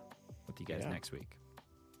nostalgia with you guys Yeah. next week.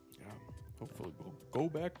 Yeah. Hopefully we'll go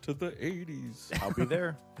back to the 80s. I'll be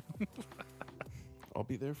there. I'll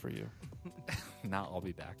be there for you Now I'll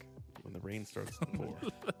be back. when the rain starts to pour.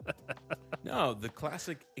 No, the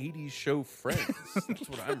classic 80s show Friends. That's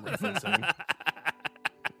what I'm referencing.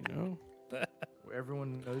 You know? Where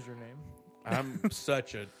everyone knows your name. I'm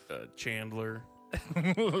such a Chandler.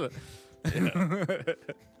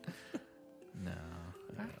 No,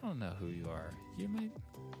 I don't know who you are. You might.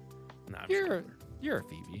 Nah, I'm You're a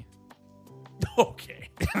Phoebe. okay.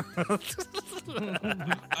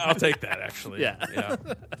 I'll take that, actually. Yeah.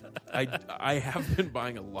 I have been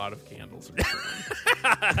buying a lot of candles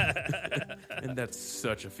recently. And that's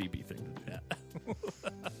such a Phoebe thing to do.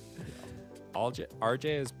 RJ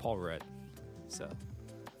is Paul Rudd, so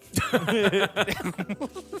I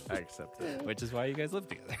accept it. which is why you guys live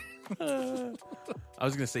together. I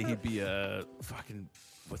was going to say he'd be a fucking,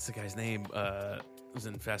 what's the guy's name? Was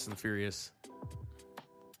in Fast and the Furious.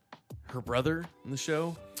 Her brother in the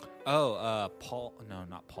show. Oh, Paul? No,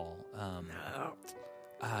 not Paul.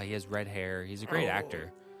 He has red hair. He's a great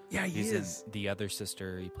actor. Yeah, he He's is. in The Other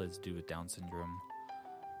Sister. He plays a dude with Down syndrome.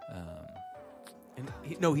 And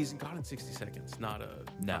he's in God in 60 Seconds, not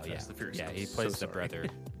No, Fast yeah, and the Furious. yeah. I'm He so plays the sorry. brother,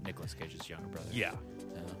 Nicolas Cage's younger brother. Yeah.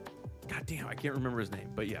 God damn, I can't remember his name,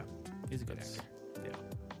 but yeah. He's a good That's- actor.